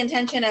it with the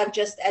intention of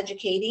just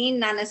educating,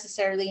 not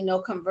necessarily no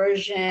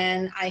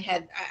conversion.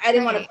 I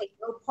didn't want to play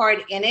no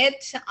part in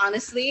it,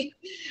 honestly.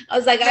 I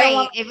was like, I don't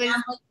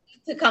want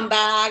to come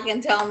back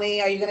and tell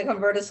me, are you going to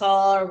convert us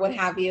all or what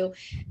have you?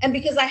 And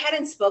because I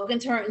hadn't spoken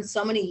to her in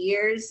so many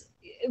years,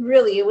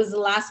 really, it was the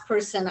last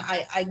person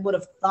I would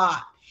have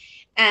thought.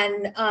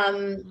 And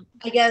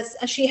I guess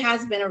she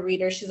has been a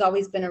reader. She's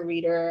always been a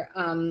reader.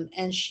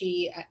 And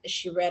she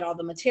read all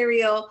the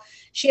material.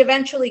 She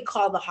eventually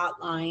called the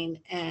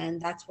hotline,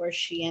 and that's where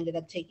she ended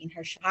up taking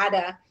her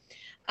Shahada.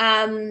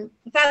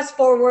 Fast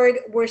forward,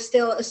 we're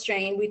still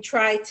estranged. We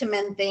try to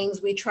mend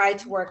things. We try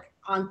to work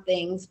on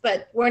things,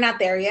 but we're not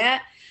there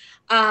yet.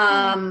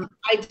 I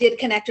did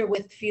connect her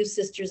with a few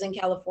sisters in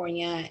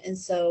California. And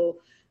so,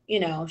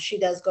 she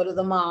does go to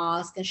the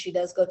mosque and she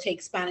does go take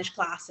Spanish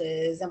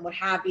classes and what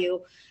have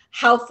you.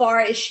 How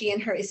far is she in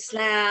her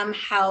Islam?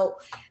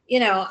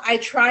 I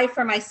try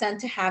for my son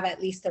to have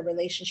at least a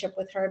relationship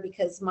with her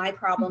because my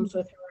problems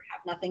with her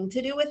have nothing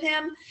to do with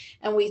him.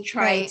 And we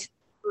try to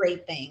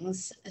create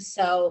things.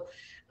 So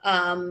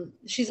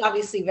she's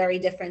obviously very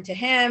different to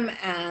him.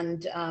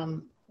 And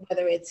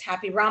whether it's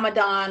happy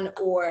Ramadan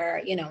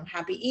or,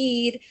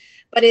 happy Eid,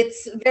 but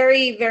it's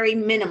very, very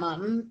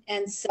minimum.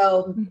 And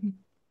so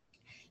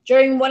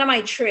during one of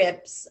my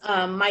trips,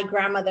 my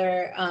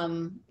grandmother,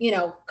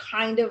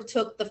 kind of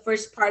took the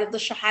first part of the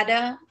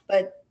Shahada,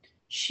 but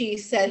she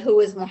said, who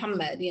is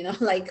Muhammad?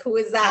 Who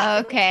is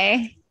that?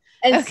 Okay.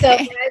 And so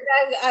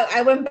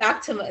I went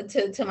back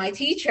to my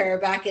teacher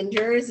back in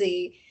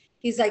Jersey.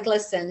 He's like,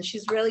 listen,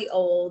 she's really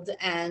old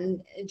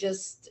and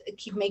just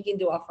keep making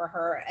dua for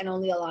her. And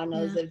only Allah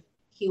knows if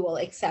he will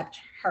accept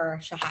her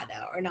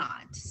Shahada or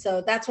not.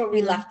 So that's where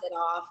we left it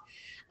off.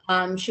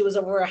 She was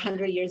over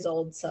 100 years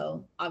old.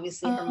 So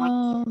obviously her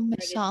mom,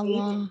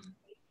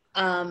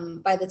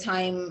 by the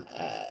time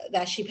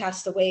that she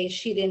passed away,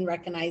 she didn't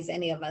recognize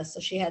any of us. So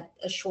she had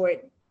a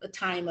short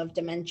time of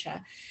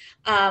dementia.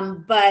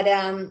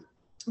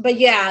 But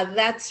yeah,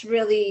 that's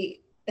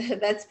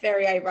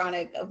very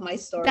ironic of my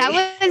story.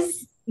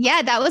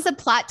 That was a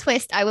plot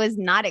twist I was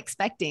not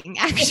expecting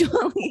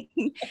actually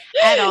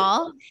at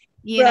all.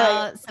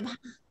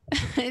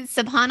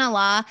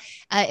 Subhanallah,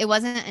 it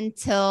wasn't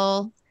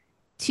until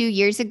 2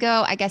 years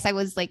ago, I guess I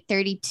was like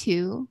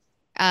 32,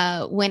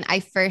 when I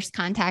first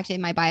contacted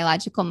my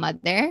biological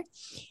mother.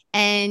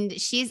 And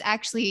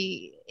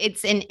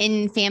it's an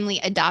in-family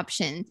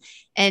adoption.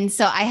 And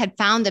so I had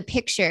found a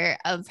picture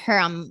of her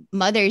on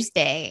Mother's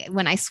Day.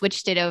 When I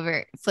flipped it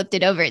over,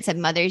 it said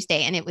Mother's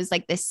Day. And it was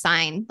like this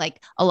sign,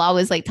 like Allah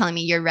was like telling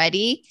me, you're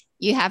ready.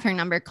 You have her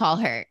number, call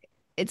her.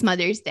 It's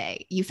Mother's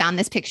Day. You found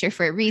this picture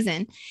for a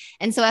reason.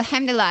 And so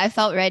alhamdulillah, I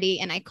felt ready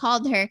and I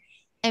called her.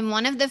 And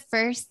one of the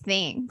first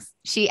things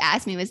she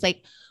asked me was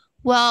like,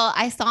 well,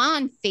 I saw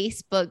on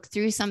Facebook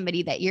through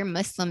somebody that you're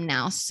Muslim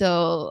now.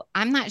 So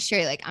I'm not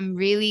sure, I'm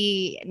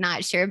really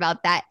not sure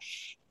about that.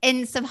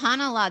 And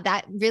subhanAllah,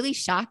 that really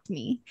shocked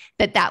me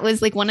that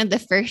was like one of the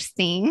first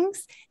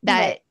things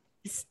that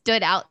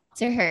stood out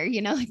to her,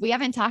 we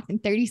haven't talked in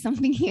 30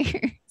 something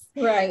years,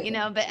 right?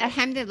 But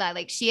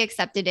alhamdulillah, she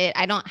accepted it.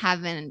 I don't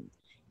have a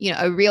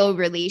real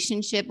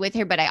relationship with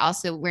her, but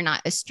we're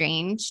not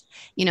estranged,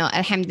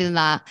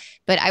 alhamdulillah.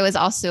 But I was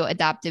also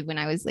adopted when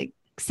I was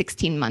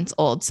 16 months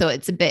old. So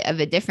it's a bit of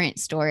a different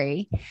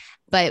story.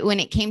 But when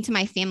it came to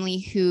my family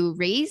who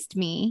raised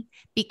me,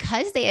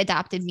 because they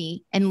adopted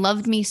me and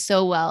loved me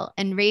so well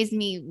and raised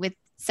me with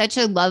such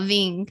a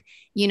loving,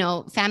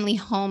 family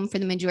home for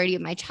the majority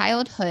of my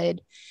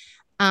childhood,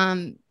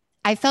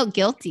 I felt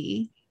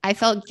guilty. I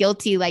felt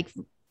guilty,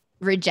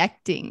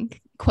 rejecting,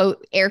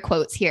 quote, air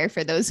quotes here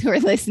for those who are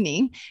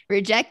listening,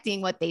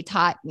 rejecting what they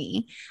taught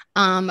me,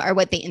 or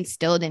what they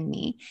instilled in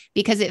me,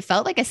 because it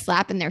felt like a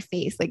slap in their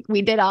face. Like,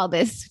 we did all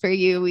this for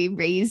you. We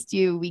raised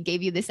you. We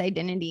gave you this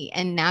identity.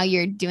 And now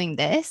you're doing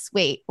this.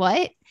 Wait,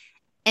 what?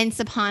 And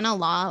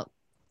subhanAllah,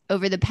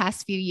 over the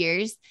past few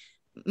years,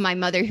 my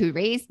mother who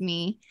raised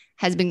me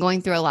has been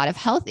going through a lot of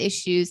health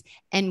issues.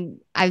 And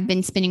I've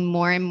been spending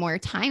more and more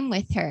time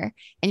with her.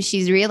 And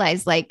she's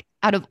realized, like,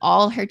 out of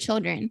all her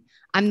children,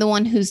 I'm the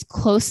one who's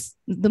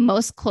the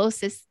most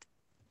closest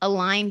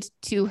aligned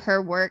to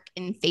her work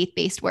in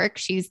faith-based work.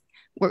 She's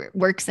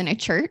works in a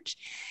church.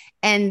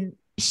 And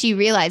she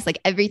realized,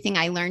 like, everything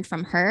I learned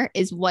from her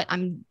is what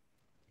I'm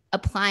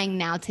applying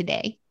now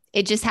today.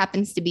 It just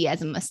happens to be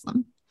as a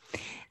Muslim.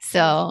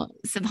 So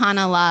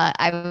subhanAllah,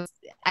 I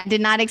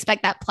did not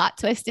expect that plot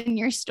twist in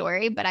your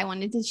story, but I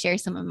wanted to share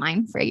some of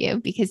mine for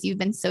you because you've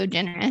been so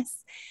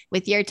generous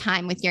with your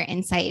time, with your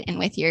insight, and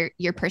with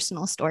your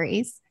personal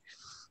stories.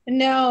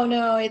 No,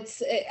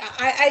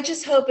 I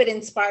just hope it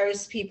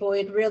inspires people.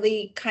 It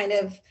really kind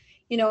of,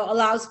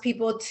 allows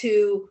people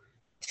to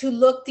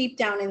look deep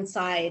down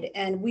inside,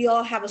 and we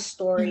all have a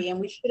story and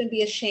we shouldn't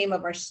be ashamed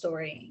of our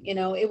story.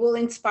 It will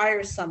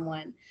inspire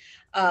someone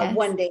Yes.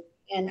 one day.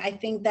 And I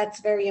think that's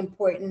very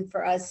important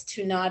for us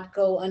to not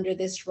go under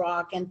this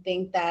rock and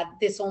think that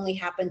this only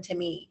happened to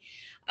me.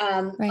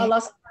 Right.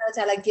 Allah subhanahu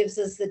wa ta'ala gives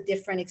us the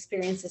different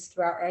experiences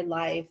throughout our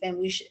life.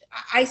 And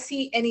I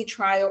see any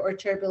trial or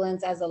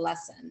turbulence as a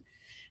lesson.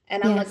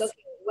 And I'm like, okay,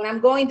 when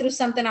I'm going through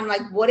something, I'm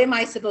like, what am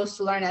I supposed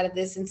to learn out of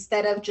this?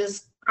 Instead of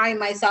just crying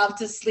myself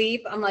to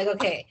sleep, I'm like,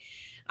 okay,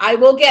 I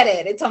will get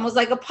it. It's almost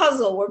like a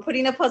puzzle. We're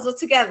putting a puzzle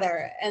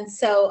together. And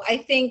so I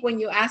think when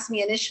you asked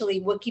me initially,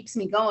 what keeps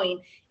me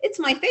going, it's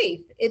my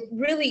faith. It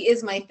really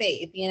is my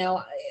faith.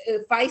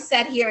 If I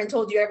sat here and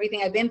told you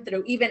everything I've been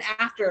through, even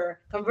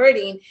after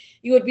converting,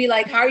 you would be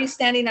like, how are you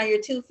standing on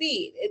your 2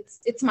 feet?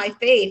 It's my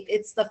faith.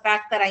 It's the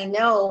fact that I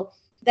know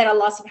that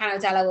Allah subhanahu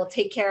wa ta'ala will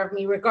take care of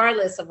me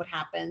regardless of what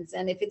happens.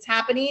 And if it's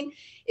happening,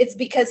 it's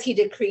because he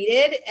decreed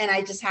it, and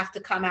I just have to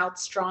come out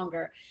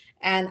stronger.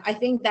 And I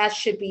think that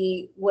should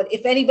be what,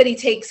 if anybody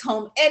takes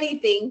home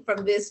anything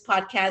from this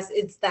podcast,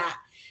 it's that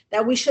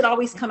we should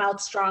always come out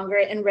stronger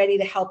and ready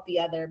to help the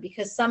other,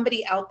 because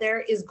somebody out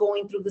there is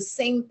going through the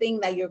same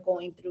thing that you're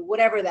going through,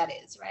 whatever that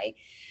is, right?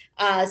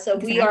 So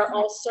Exactly. We are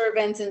all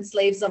servants and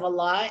slaves of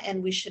Allah,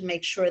 and we should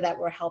make sure that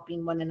we're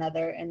helping one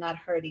another and not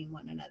hurting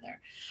one another.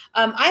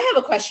 I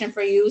have a question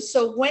for you.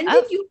 So when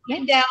did you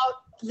find out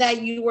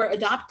that you were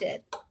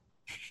adopted?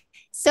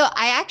 So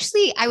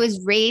I was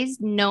raised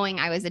knowing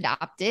I was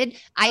adopted.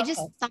 I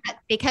just thought,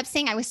 they kept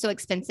saying I was so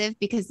expensive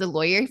because the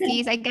lawyer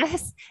fees, I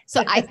guess.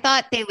 So I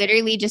thought they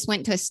literally just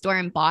went to a store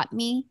and bought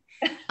me.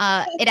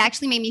 It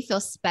actually made me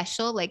feel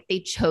special, like they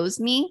chose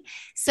me.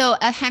 So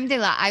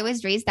alhamdulillah, I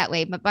was raised that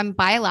way. But my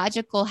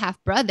biological half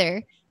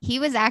brother, he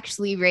was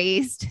actually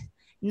raised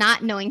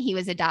not knowing he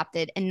was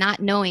adopted and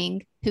not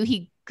knowing who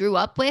he grew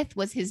up with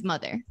was his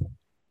mother.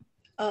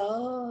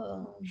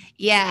 Oh.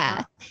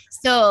 Yeah.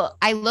 So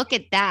I look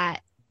at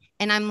that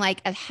and I'm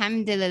like,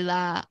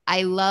 alhamdulillah,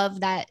 I love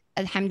that.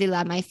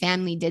 Alhamdulillah, my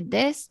family did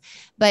this.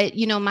 But,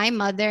 my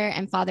mother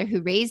and father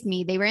who raised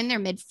me, they were in their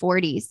mid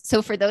 40s.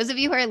 So for those of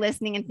you who are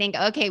listening and think,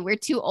 okay, we're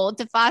too old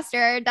to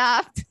foster or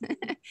adopt,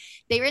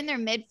 they were in their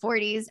mid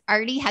 40s,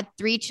 already had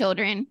 3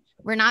 children.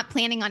 We're not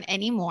planning on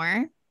any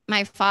more.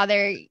 My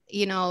father,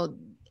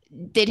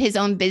 did his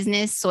own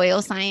business,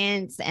 soil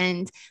science,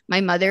 and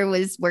my mother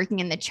was working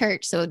in the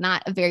church. So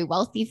not a very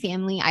wealthy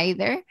family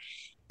either.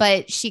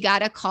 But she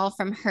got a call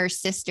from her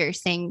sister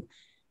saying,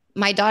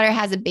 my daughter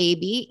has a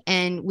baby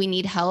and we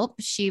need help.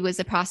 She was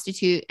a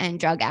prostitute and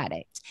drug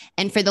addict.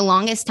 And for the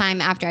longest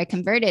time after I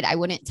converted, I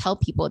wouldn't tell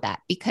people that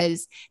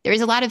because there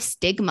was a lot of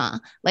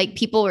stigma. Like,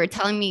 people were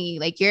telling me,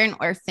 like, you're an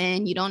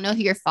orphan. You don't know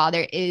who your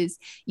father is.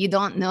 You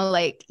don't know,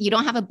 like, you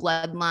don't have a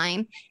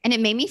bloodline. And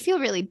it made me feel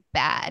really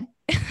bad.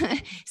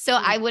 So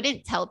I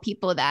wouldn't tell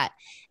people that.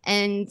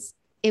 And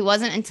it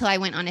wasn't until I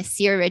went on a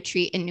seer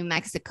retreat in New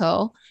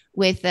Mexico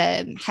with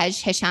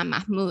Hajj Hisham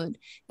Mahmoud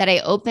that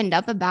I opened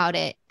up about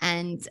it.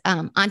 And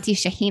Auntie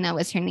Shahina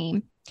was her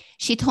name.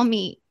 She told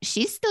me,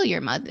 she's still your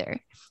mother.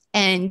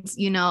 And,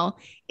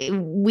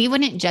 we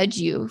wouldn't judge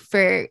you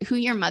for who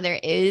your mother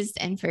is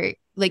and for,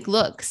 like,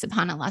 look,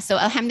 subhanAllah. So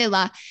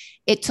alhamdulillah,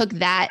 it took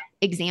that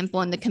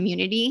example in the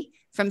community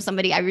from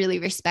somebody I really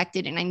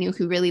respected and I knew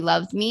who really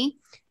loved me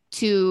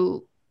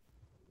to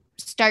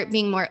start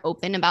being more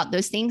open about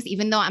those things,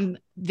 even though I'm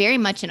very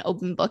much an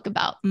open book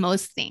about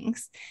most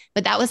things,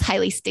 but that was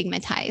highly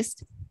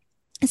stigmatized.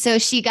 So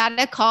she got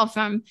a call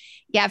from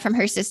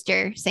her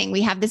sister saying,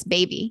 we have this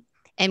baby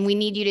and we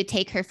need you to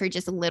take her for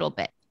just a little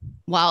bit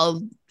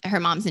while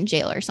her mom's in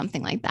jail or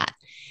something like that.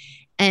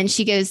 And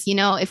she goes,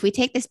 if we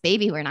take this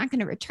baby, we're not going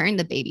to return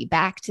the baby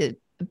back to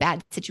a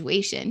bad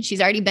situation. She's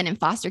already been in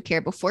foster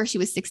care before she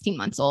was 16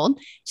 months old.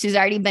 She's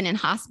already been in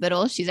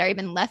hospital. She's already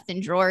been left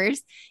in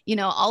drawers,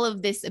 all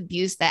of this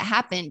abuse that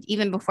happened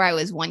even before I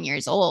was 1 year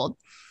old.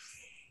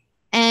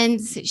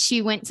 And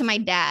she went to my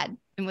dad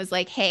and was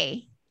like,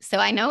 hey, so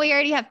I know we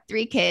already have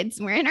 3 kids.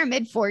 We're in our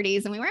mid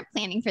 40s and we weren't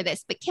planning for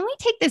this, but can we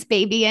take this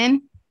baby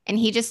in? And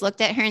he just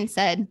looked at her and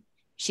said,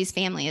 she's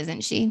family,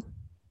 isn't she?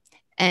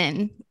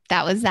 And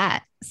that was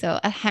that. So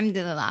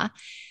alhamdulillah,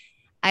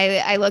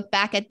 I look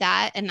back at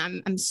that and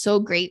I'm so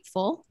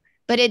grateful.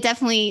 But it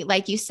definitely,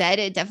 like you said,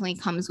 it definitely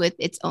comes with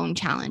its own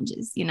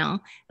challenges,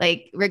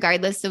 like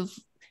regardless of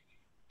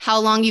how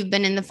long you've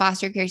been in the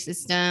foster care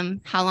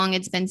system, how long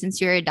it's been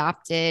since you're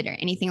adopted or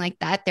anything like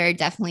that, there are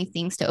definitely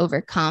things to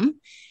overcome.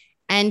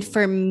 And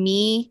for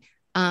me,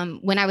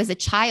 when I was a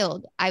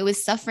child, I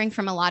was suffering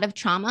from a lot of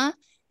trauma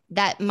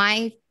that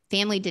my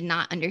family did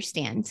not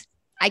understand.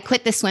 I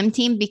quit the swim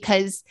team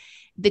because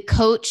the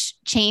coach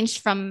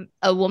changed from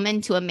a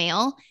woman to a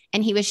male,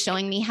 and he was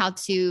showing me how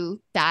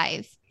to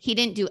dive. He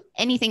didn't do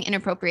anything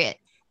inappropriate,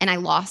 and I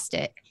lost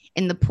it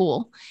in the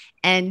pool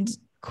and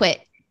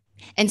quit.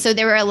 And so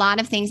there were a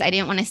lot of things. I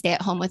didn't want to stay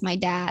at home with my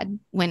dad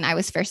when I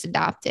was first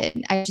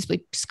adopted. I just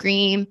would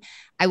scream.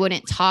 I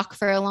wouldn't talk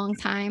for a long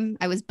time.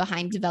 I was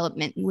behind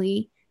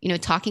developmentally,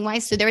 talking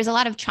wise. So there was a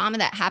lot of trauma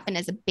that happened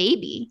as a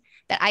baby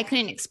that I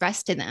couldn't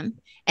express to them.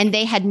 And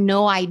they had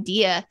no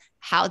idea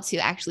how to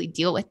actually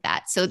deal with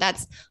that. So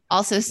that's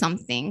also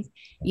something,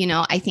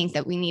 I think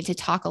that we need to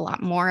talk a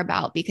lot more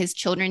about, because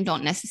children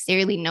don't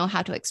necessarily know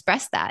how to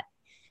express that.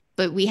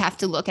 But we have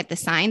to look at the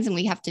signs and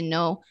we have to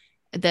know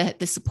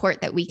the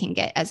support that we can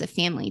get as a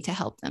family to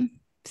help them.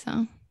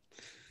 So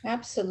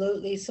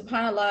absolutely.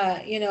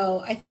 SubhanAllah,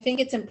 I think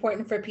it's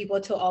important for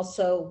people to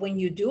also, when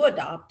you do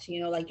adopt,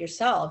 like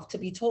yourself, to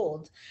be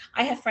told.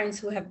 I have friends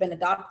who have been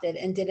adopted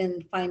and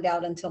didn't find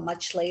out until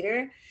much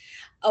later.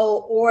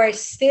 Oh, or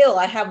still,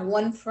 I have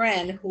one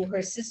friend who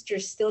her sister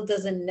still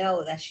doesn't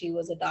know that she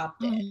was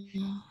adopted.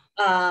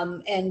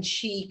 And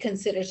she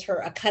considers her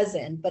a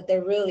cousin, but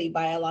they're really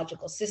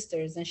biological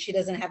sisters. And she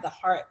doesn't have the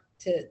heart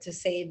to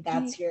say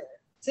that's your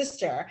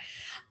sister.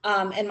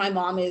 And my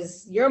mom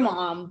is your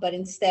mom, but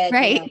instead,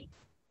 right.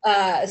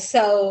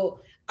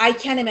 So I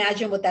can't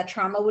imagine what that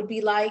trauma would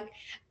be like.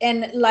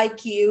 And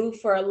like you,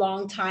 for a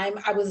long time,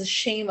 I was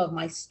ashamed of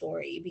my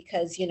story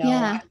because,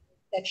 I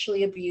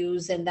sexually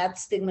abused, and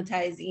that's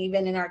stigmatized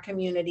even in our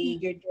community.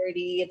 You're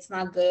dirty, it's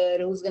not good,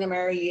 who's going to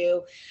marry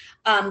you,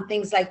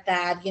 things like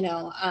that.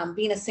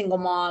 Being a single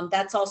mom,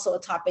 that's also a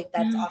topic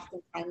that's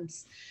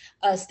oftentimes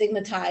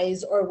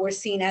stigmatized, or we're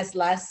seen as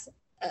less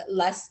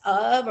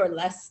of, or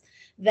less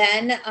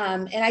than.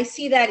 And I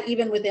see that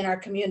even within our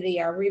community,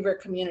 our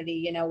revert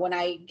community. When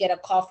I get a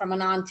call from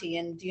an auntie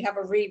and, do you have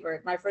a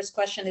revert, my first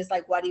question is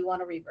like, why do you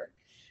want a revert?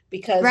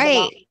 Because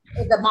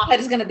the mahar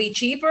is going to be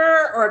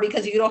cheaper, or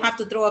because you don't have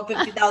to throw a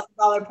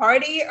 $50,000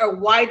 party, or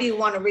why do you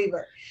want a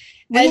revert?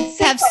 We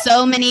have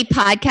so many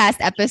podcast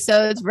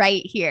episodes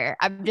right here.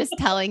 I'm just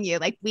telling you,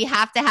 like, we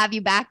have to have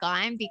you back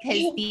on,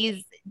 because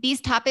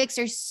these topics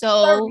are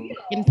so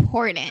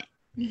important.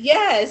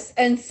 Yes.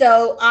 And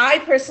so I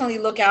personally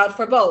look out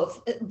for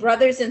both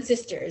brothers and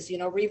sisters,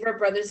 revert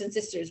brothers and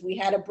sisters. We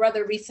had a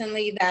brother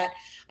recently that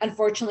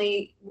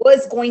unfortunately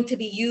was going to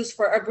be used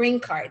for a green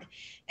card.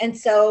 And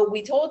so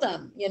we told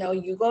them,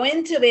 you go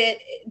into it,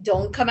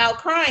 don't come out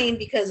crying,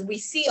 because we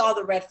see all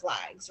the red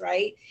flags,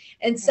 right?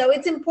 And so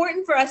it's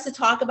important for us to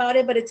talk about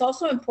it, but it's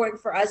also important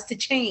for us to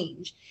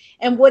change.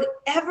 And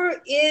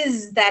whatever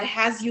is that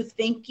has you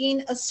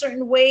thinking a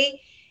certain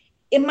way,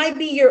 it might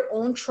be your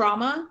own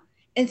trauma.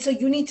 And so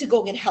you need to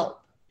go get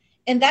help.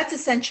 And that's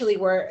essentially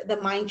where the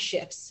mind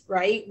shifts,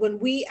 right? When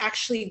we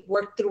actually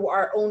work through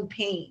our own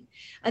pain.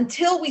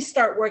 Until we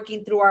start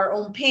working through our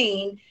own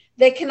pain,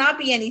 there cannot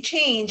be any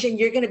change. And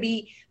you're going to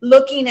be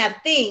looking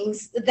at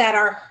things that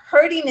are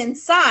hurting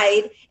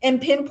inside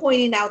and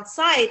pinpointing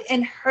outside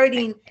and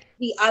hurting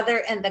the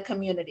other and the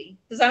community.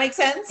 Does that make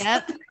sense?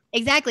 Yep,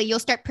 exactly. You'll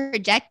start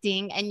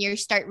projecting and you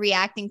start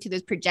reacting to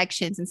those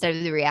projections instead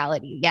of the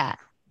reality. Yeah.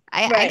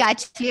 I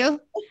got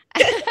you.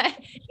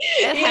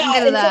 And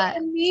so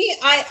for me,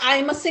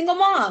 I'm a single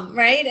mom,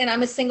 right? And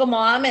I'm a single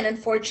mom, and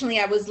unfortunately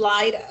I was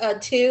lied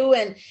to.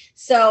 And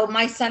so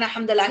my son,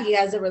 alhamdulillah, he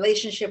has a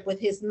relationship with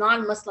his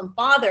non-Muslim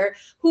father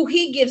who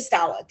he gives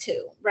dawah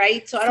to,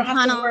 right? So I don't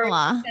have to worry,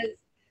 because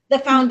the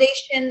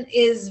foundation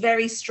is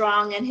very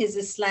strong in his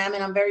Islam,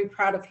 and I'm very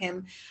proud of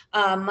him,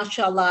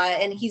 mashallah.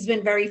 And he's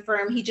been very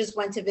firm. He just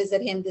went to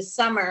visit him this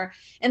summer,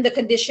 and the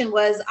condition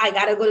was, I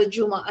got to go to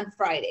Juma on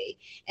Friday,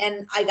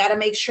 and I got to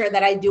make sure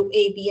that I do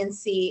A, B, and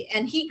C.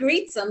 And he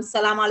greets them,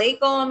 salam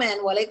alaikum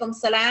and wa alaikum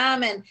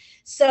salam. And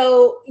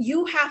so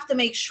you have to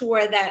make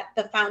sure that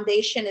the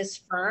foundation is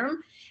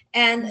firm.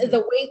 And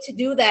the way to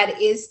do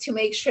that is to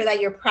make sure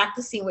that you're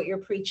practicing what you're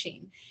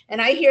preaching.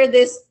 And I hear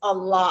this a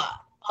lot.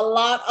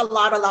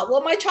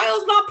 Well, my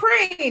child's not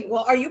praying.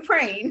 Well, are you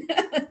praying?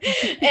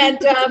 And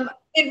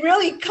it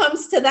really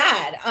comes to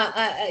that.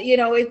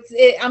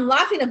 I'm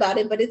laughing about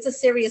it, but it's a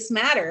serious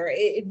matter.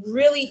 It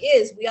really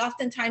is. We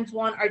oftentimes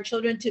want our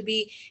children to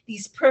be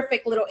these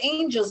perfect little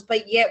angels,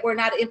 but yet we're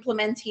not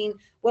implementing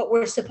what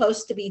we're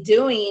supposed to be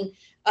doing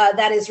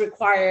that is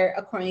required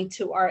according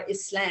to our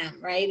Islam,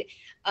 right?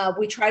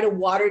 We try to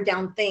water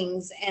down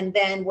things. And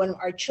then when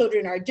our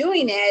children are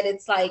doing it,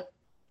 it's like,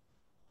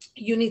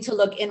 you need to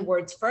look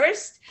inwards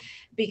first,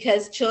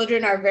 because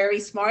children are very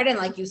smart. And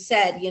like you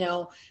said,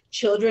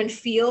 children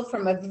feel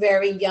from a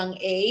very young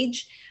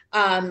age.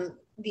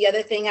 The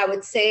other thing I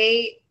would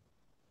say,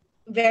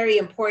 very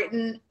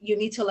important, you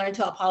need to learn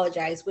to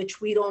apologize, which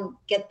we don't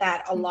get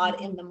that a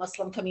lot in the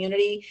Muslim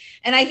community.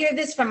 And I hear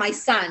this from my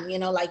son,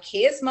 like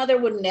his mother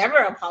would never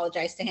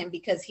apologize to him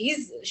because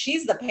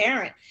she's the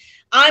parent.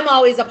 I'm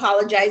always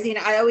apologizing.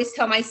 I always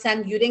tell my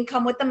son, you didn't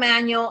come with the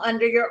manual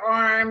under your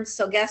arm.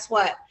 So guess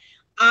what?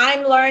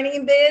 I'm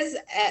learning this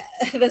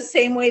the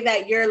same way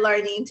that you're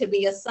learning to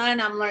be a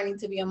son. I'm learning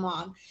to be a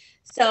mom.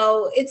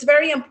 So it's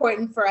very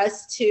important for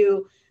us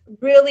to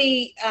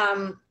really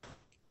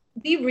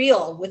be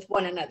real with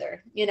one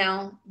another,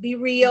 be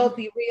real,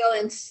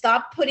 and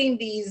stop putting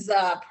these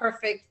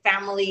perfect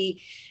family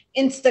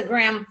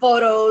Instagram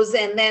photos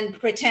and then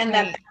pretend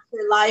that that's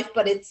your life,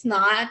 but it's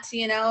not,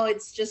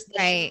 it's just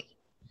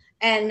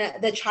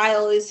and the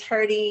child is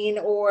hurting,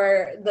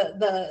 or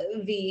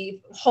the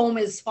home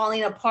is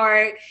falling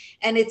apart,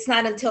 and it's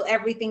not until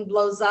everything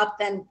blows up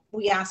then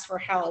we ask for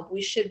help.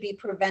 We should be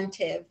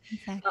preventive.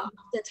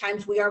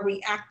 Oftentimes we are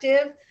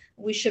reactive.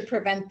 We should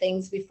prevent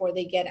things before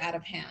they get out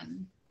of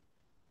hand.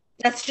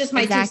 That's just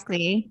my that's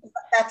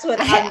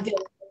what I'm doing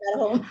at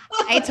home.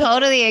 I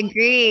totally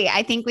agree.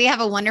 I think we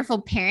have a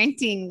wonderful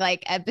parenting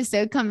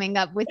episode coming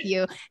up with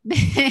you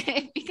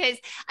because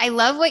I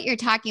love what you're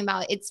talking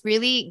about. It's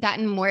really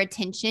gotten more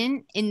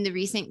attention in the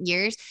recent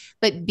years,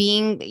 but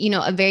being,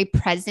 a very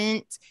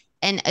present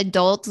and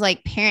adult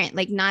parent,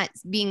 not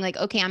being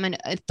okay, I'm an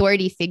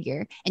authority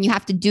figure and you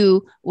have to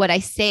do what I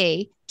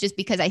say just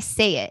because I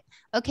say it.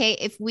 Okay.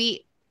 If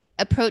we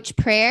approach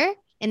prayer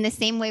in the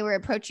same way we're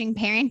approaching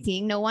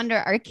parenting, no wonder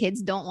our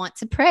kids don't want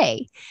to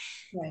pray.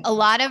 Right. A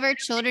lot of our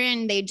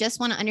children, they just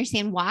want to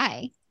understand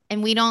why.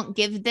 And we don't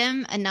give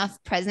them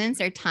enough presence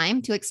or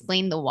time to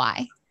explain the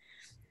why,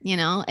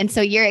 And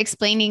so you're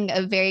explaining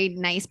a very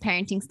nice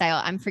parenting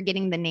style. I'm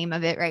forgetting the name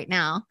of it right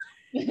now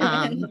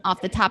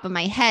off the top of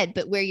my head,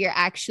 but where you're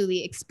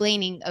actually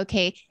explaining,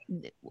 okay,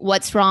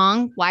 what's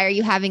wrong? Why are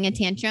you having a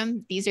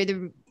tantrum? These are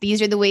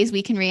the ways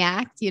we can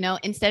react,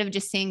 instead of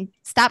just saying,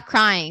 stop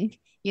crying.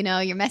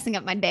 You're messing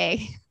up my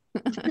day.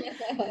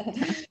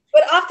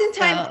 But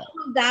oftentimes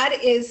some of that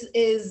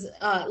is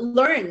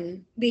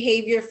learned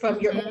behavior from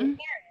your own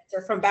parents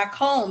or from back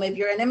home if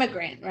you're an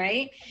immigrant,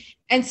 right?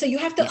 And so you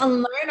have to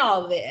unlearn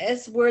all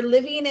this. We're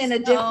living in a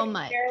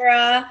different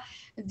era,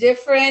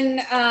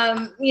 different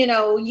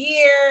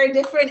year,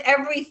 different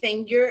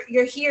everything.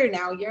 You're here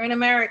now. You're in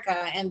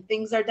America, and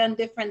things are done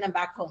different than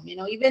back home.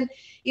 Even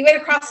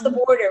across the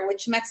border,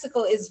 which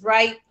Mexico is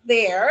right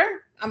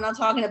there. I'm not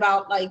talking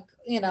about our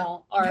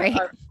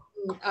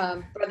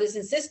brothers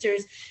and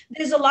sisters.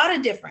 There's a lot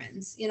of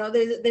difference.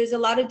 There's a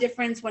lot of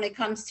difference when it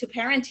comes to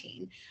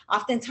parenting.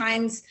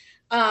 Oftentimes,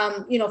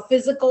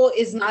 physical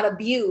is not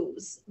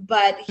abuse,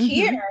 but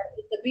here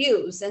it's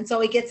abuse, and so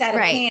it gets out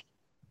of hand.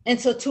 And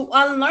so to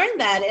unlearn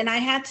that, and I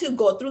had to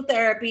go through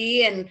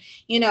therapy and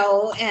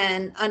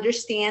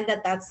understand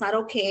that that's not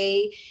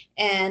okay.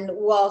 And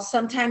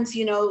sometimes,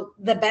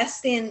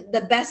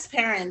 the best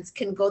parents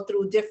can go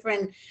through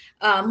different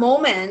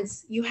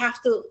moments. You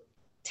have to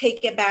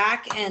take it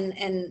back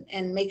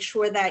and make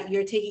sure that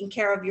you're taking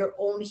care of your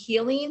own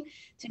healing,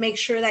 to make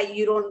sure that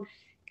you don't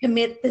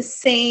commit the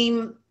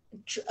same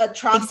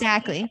atrocity.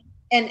 Exactly.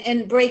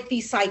 And break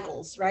these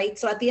cycles, right?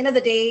 So at the end of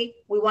the day,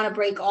 we want to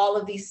break all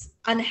of these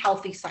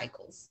unhealthy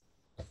cycles.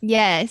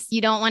 Yes, you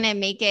don't want to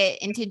make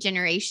it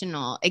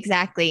intergenerational.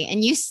 Exactly.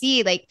 And you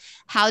see,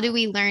 how do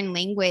we learn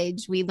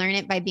language? We learn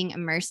it by being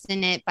immersed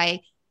in it, by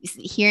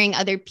hearing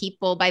other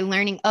people, by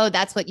learning, oh,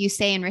 that's what you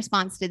say in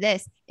response to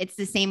this. It's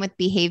the same with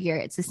behavior.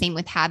 It's the same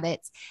with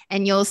habits.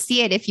 And you'll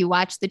see it if you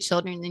watch the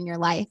children in your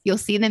life. You'll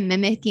see them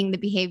mimicking the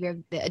behavior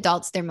of the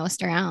adults they're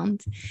most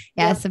around.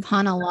 Yeah,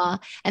 subhanAllah.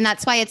 And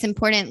that's why it's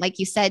important, like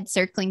you said,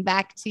 circling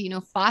back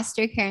to,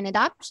 foster care and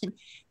adoption.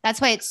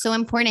 That's why it's so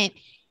important.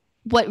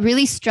 What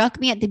really struck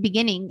me at the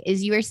beginning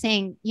is you were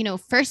saying,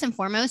 first and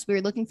foremost, we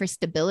were looking for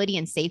stability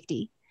and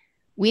safety.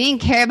 We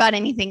didn't care about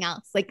anything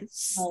else,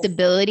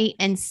 stability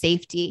and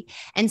safety.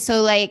 And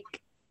so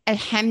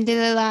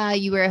alhamdulillah,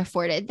 you were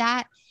afforded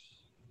that.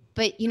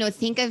 But,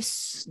 think of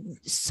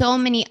so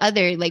many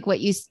other, what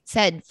you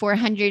said,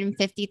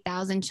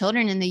 450,000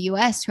 children in the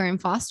US who are in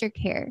foster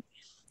care,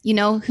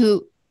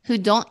 who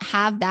don't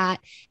have that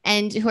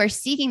and who are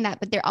seeking that,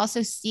 but they're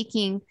also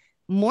seeking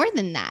more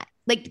than that.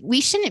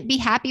 We shouldn't be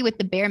happy with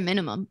the bare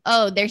minimum.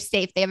 Oh, they're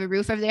safe. They have a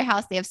roof over their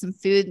house. They have some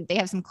food. They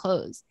have some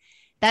clothes.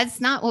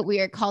 That's not what we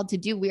are called to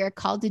do. We are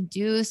called to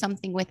do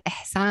something with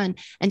ihsan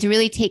and to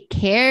really take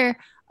care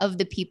of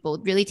the people,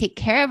 really take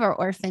care of our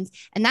orphans.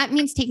 And that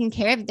means taking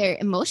care of their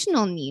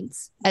emotional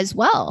needs as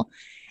well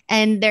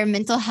and their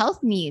mental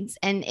health needs.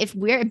 And if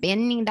we're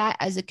abandoning that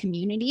as a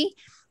community,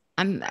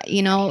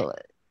 subhanAllah,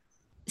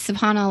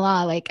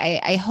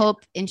 I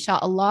hope,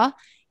 inshallah,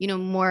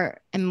 more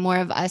and more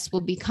of us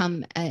will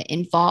become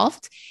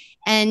involved.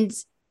 And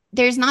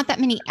there's not that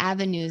many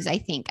avenues. I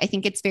think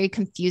it's very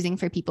confusing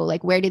for people.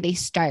 Where do they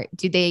start?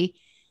 Do they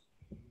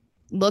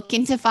look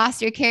into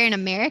foster care in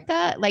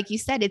America? Like you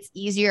said, it's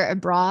easier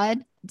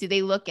abroad. Do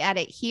they look at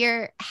it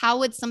here? How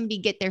would somebody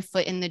get their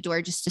foot in the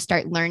door just to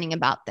start learning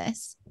about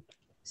this?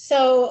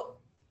 So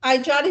I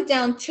jotted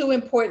down two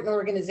important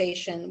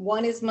organizations.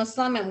 One is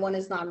Muslim and one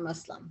is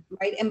non-Muslim,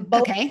 right? And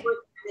both work hand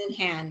in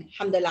hand,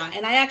 alhamdulillah.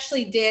 And I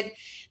actually did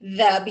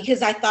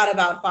because I thought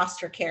about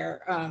foster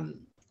care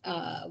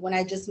when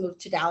I just moved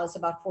to Dallas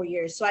about 4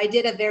 years. So I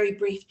did a very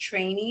brief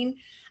training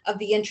of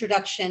the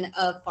introduction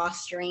of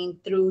fostering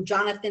through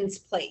Jonathan's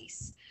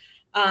Place.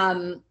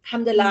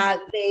 Alhamdulillah,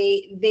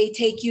 they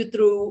take you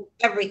through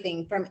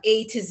everything from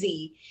A to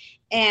Z.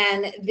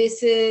 And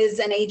this is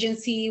an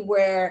agency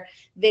where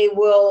they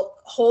will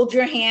hold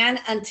your hand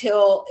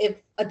until, if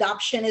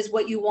adoption is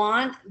what you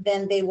want,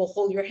 then they will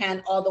hold your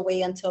hand all the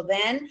way until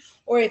then.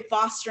 Or if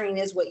fostering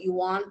is what you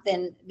want,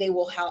 then they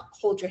will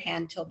hold your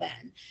hand till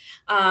then.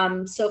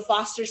 So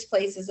Foster's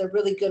Place is a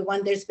really good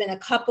one. There's been a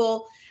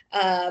couple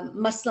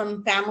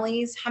Muslim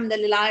families,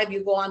 alhamdulillah, if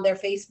you go on their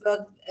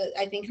Facebook,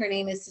 I think her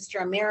name is Sister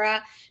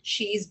Amira.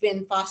 She's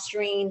been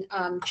fostering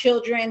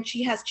children.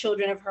 She has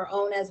children of her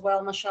own as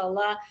well,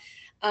 mashallah.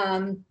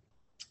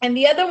 And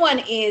the other one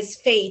is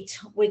FATE,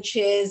 which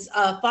is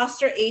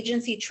Foster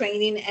Agency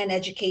Training and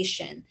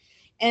Education.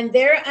 And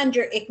they're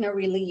under ICNA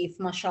Relief,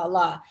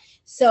 mashallah.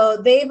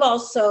 So they've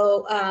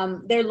also,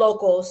 they're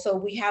local. So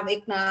we have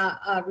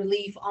ICNA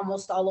Relief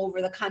almost all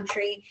over the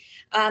country.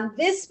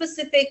 This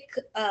specific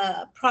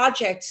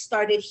project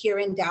started here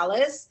in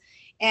Dallas.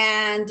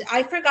 And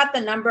I forgot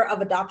the number of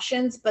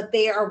adoptions, but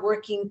they are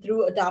working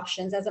through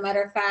adoptions. As a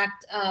matter of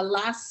fact,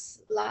 last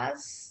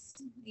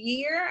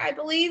year, I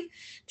believe,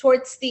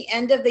 towards the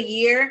end of the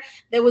year,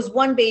 there was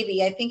one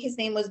baby. I think his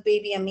name was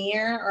baby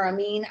Amir or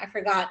Amin, I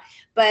forgot.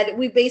 But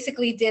we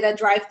basically did a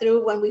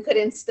drive-through when we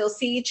couldn't still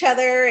see each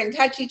other and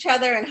touch each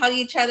other and hug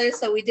each other.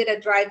 So we did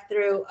a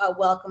drive-through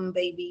welcome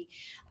baby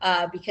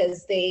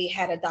because they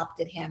had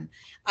adopted him.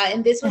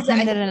 And this was,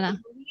 I believe,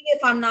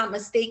 if I'm not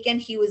mistaken,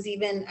 he was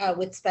even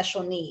with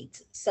special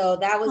needs. So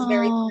that was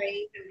very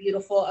brave and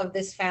beautiful of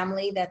this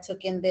family that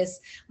took in this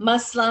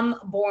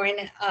Muslim-born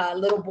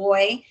little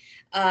boy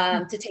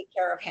to take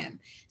care of him.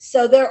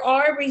 So there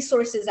are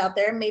resources out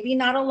there, maybe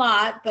not a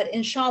lot, but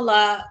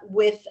inshallah,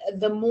 with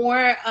the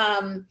more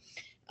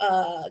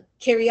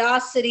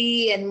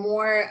curiosity and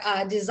more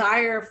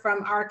desire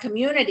from our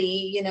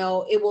community, you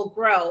know, it will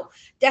grow.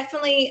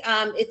 Definitely,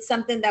 it's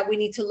something that we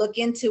need to look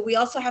into. We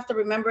also have to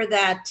remember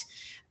that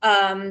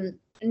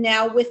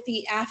now with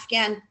the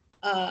Afghan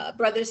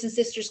brothers and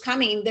sisters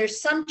coming,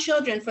 there's some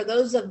children, for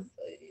those of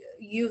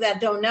you that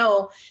don't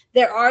know,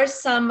 there are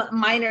some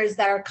minors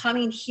that are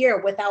coming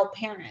here without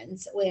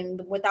parents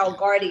and without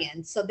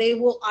guardians. So they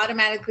will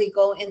automatically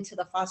go into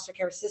the foster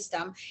care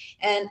system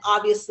and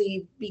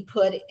obviously be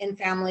put in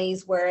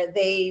families where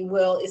they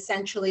will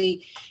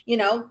essentially, you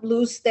know,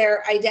 lose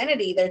their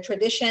identity, their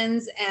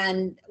traditions,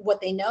 and what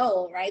they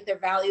know, right? Their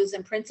values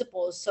and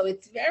principles. So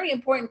it's very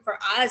important for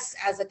us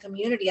as a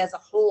community, as a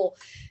whole,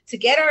 to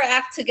get our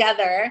act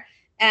together.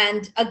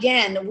 And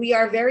again, we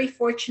are a very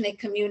fortunate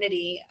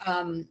community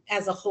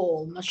as a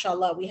whole,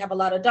 mashallah. We have a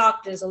lot of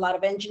doctors, a lot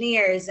of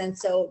engineers, and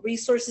so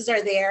resources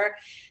are there.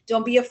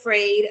 Don't be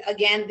afraid.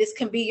 Again, this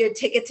can be your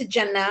ticket to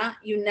Jannah.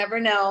 You never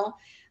know.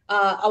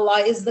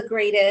 Allah is the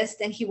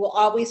greatest, and he will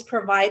always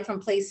provide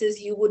from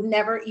places you would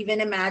never even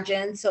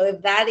imagine. So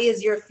if that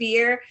is your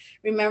fear,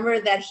 remember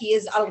that he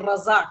is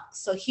Al-Razaq.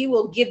 So he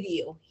will give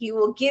you,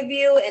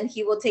 and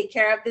he will take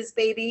care of this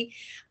baby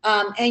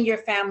and your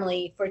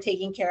family for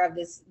taking care of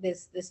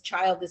this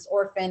child, this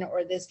orphan,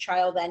 or this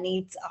child that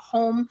needs a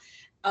home,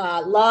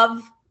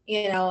 love,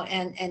 you know,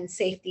 and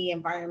safety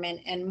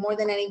environment, and more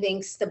than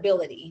anything,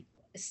 stability.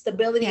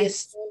 Stability is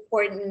so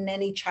important in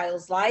any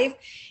child's life.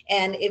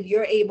 And if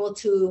you're able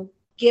to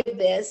give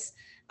this,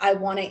 I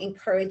want to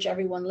encourage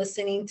everyone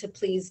listening to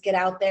please get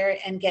out there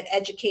and get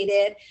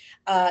educated.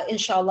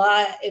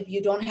 Inshallah, if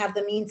you don't have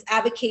the means,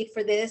 advocate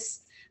for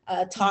this.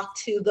 Talk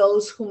to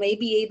those who may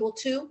be able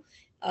to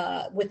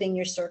within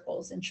your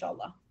circles,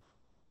 inshallah.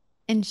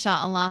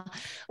 Inshallah.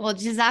 Well,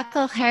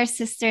 Jazakallah khair,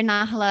 Sister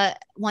Nahela,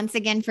 once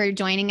again for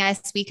joining us.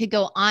 We could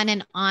go on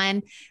and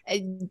on,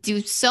 do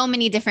so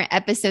many different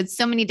episodes,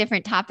 so many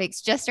different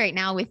topics just right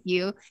now with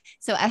you.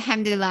 So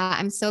alhamdulillah,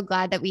 I'm so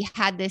glad that we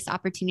had this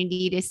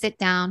opportunity to sit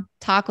down,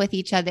 talk with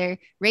each other,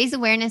 raise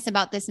awareness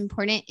about this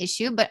important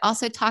issue, but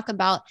also talk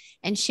about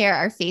and share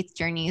our faith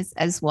journeys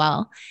as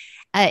well.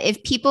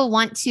 If people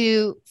want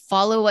to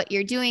follow what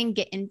you're doing,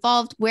 get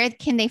involved, where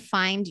can they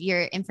find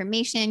your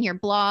information, your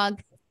blog?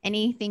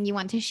 Anything you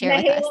want to share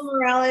with us? Nahela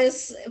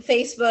Morales,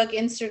 Facebook,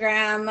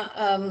 Instagram,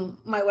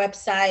 my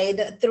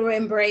website, through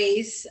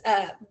Embrace.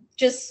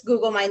 Just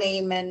Google my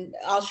name and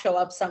I'll show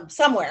up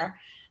somewhere.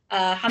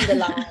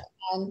 Alhamdulillah.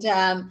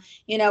 And,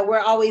 you know, we're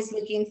always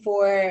looking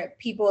for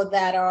people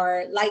that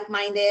are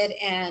like-minded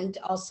and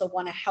also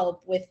want to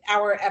help with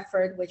our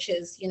effort, which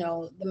is, you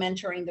know, the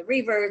mentoring the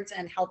reverts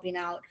and helping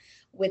out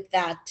with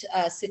that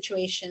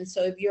situation.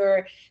 So if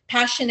you're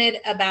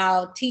passionate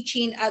about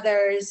teaching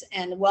others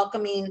and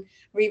welcoming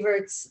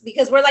reverts,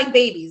 because we're like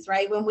babies,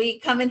 right? When we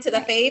come into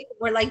the faith,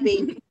 we're like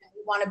babies.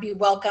 We want to be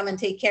welcome and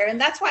take care. And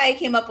that's why I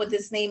came up with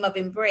this name of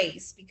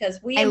Embrace,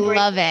 because I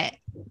love it.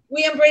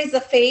 We embrace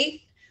the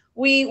faith.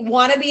 We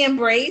want to be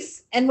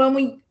embraced. And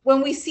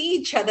when we see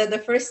each other, the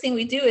first thing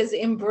we do is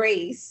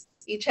embrace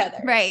each other.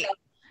 Right. So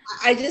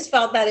I just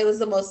felt that it was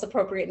the most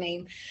appropriate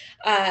name.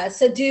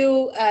 So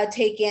do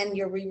take in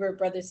your Revert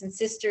brothers and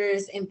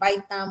sisters,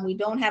 invite them. We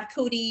don't have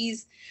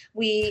cooties.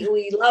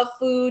 We love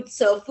food.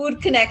 So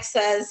food connects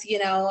us,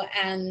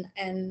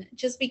 and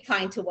just be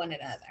kind to one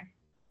another.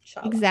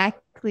 Inshallah.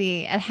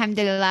 Exactly.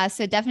 Alhamdulillah.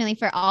 So definitely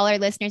for all our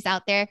listeners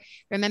out there,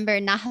 remember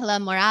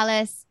Nahela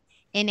Morales,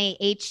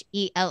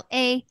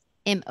 Nahela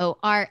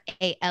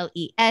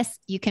Morales.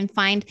 You can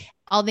find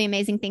all the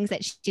amazing things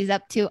that she's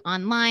up to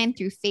online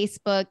through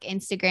Facebook,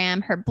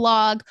 Instagram, her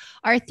blog,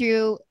 or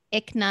through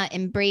ICNA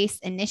Embrace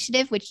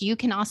Initiative, which you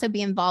can also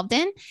be involved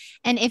in.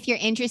 And if you're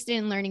interested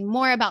in learning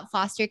more about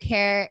foster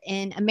care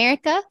in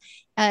America,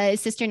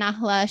 Sister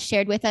Nahela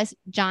shared with us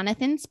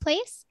Jonathan's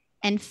Place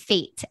and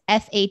FATE,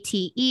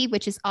 F-A-T-E,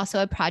 which is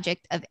also a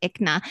project of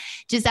ICNA.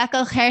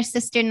 Jazakallah khair,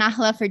 Sister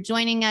Nahela, for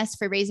joining us,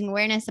 for raising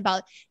awareness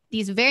about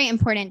these very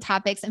important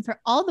topics, and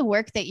for all the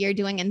work that you're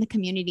doing in the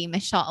community,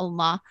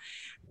 mashallah.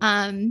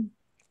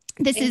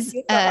 This is,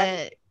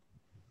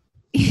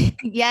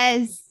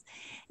 yes,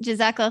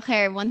 Jazakallah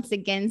khair once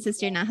again,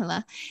 Sister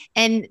Nahela.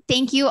 And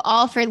thank you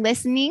all for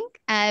listening,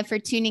 for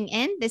tuning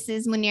in. This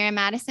is Munira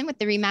Madison with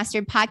the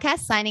Remastered Podcast,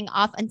 signing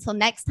off until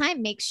next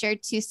time. Make sure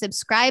to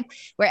subscribe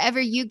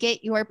wherever you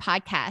get your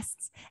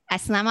podcasts.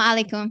 Assalamu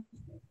alaikum.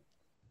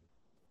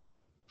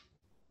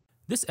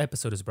 This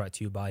episode is brought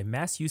to you by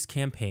Mass Youth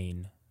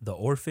Campaign, The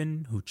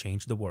Orphan Who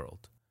Changed the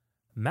World.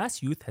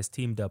 Mass Youth has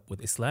teamed up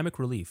with Islamic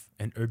Relief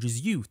and urges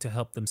you to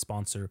help them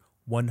sponsor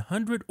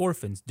 100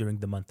 orphans during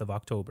the month of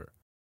October.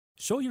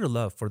 Show your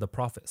love for the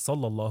Prophet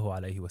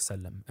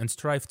ﷺ and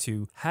strive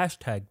to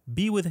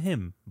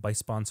 #BeWithHim by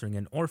sponsoring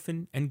an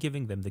orphan and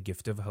giving them the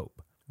gift of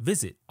hope.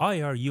 Visit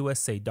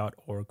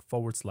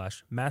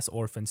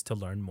irusa.org/massorphans to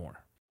learn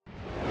more.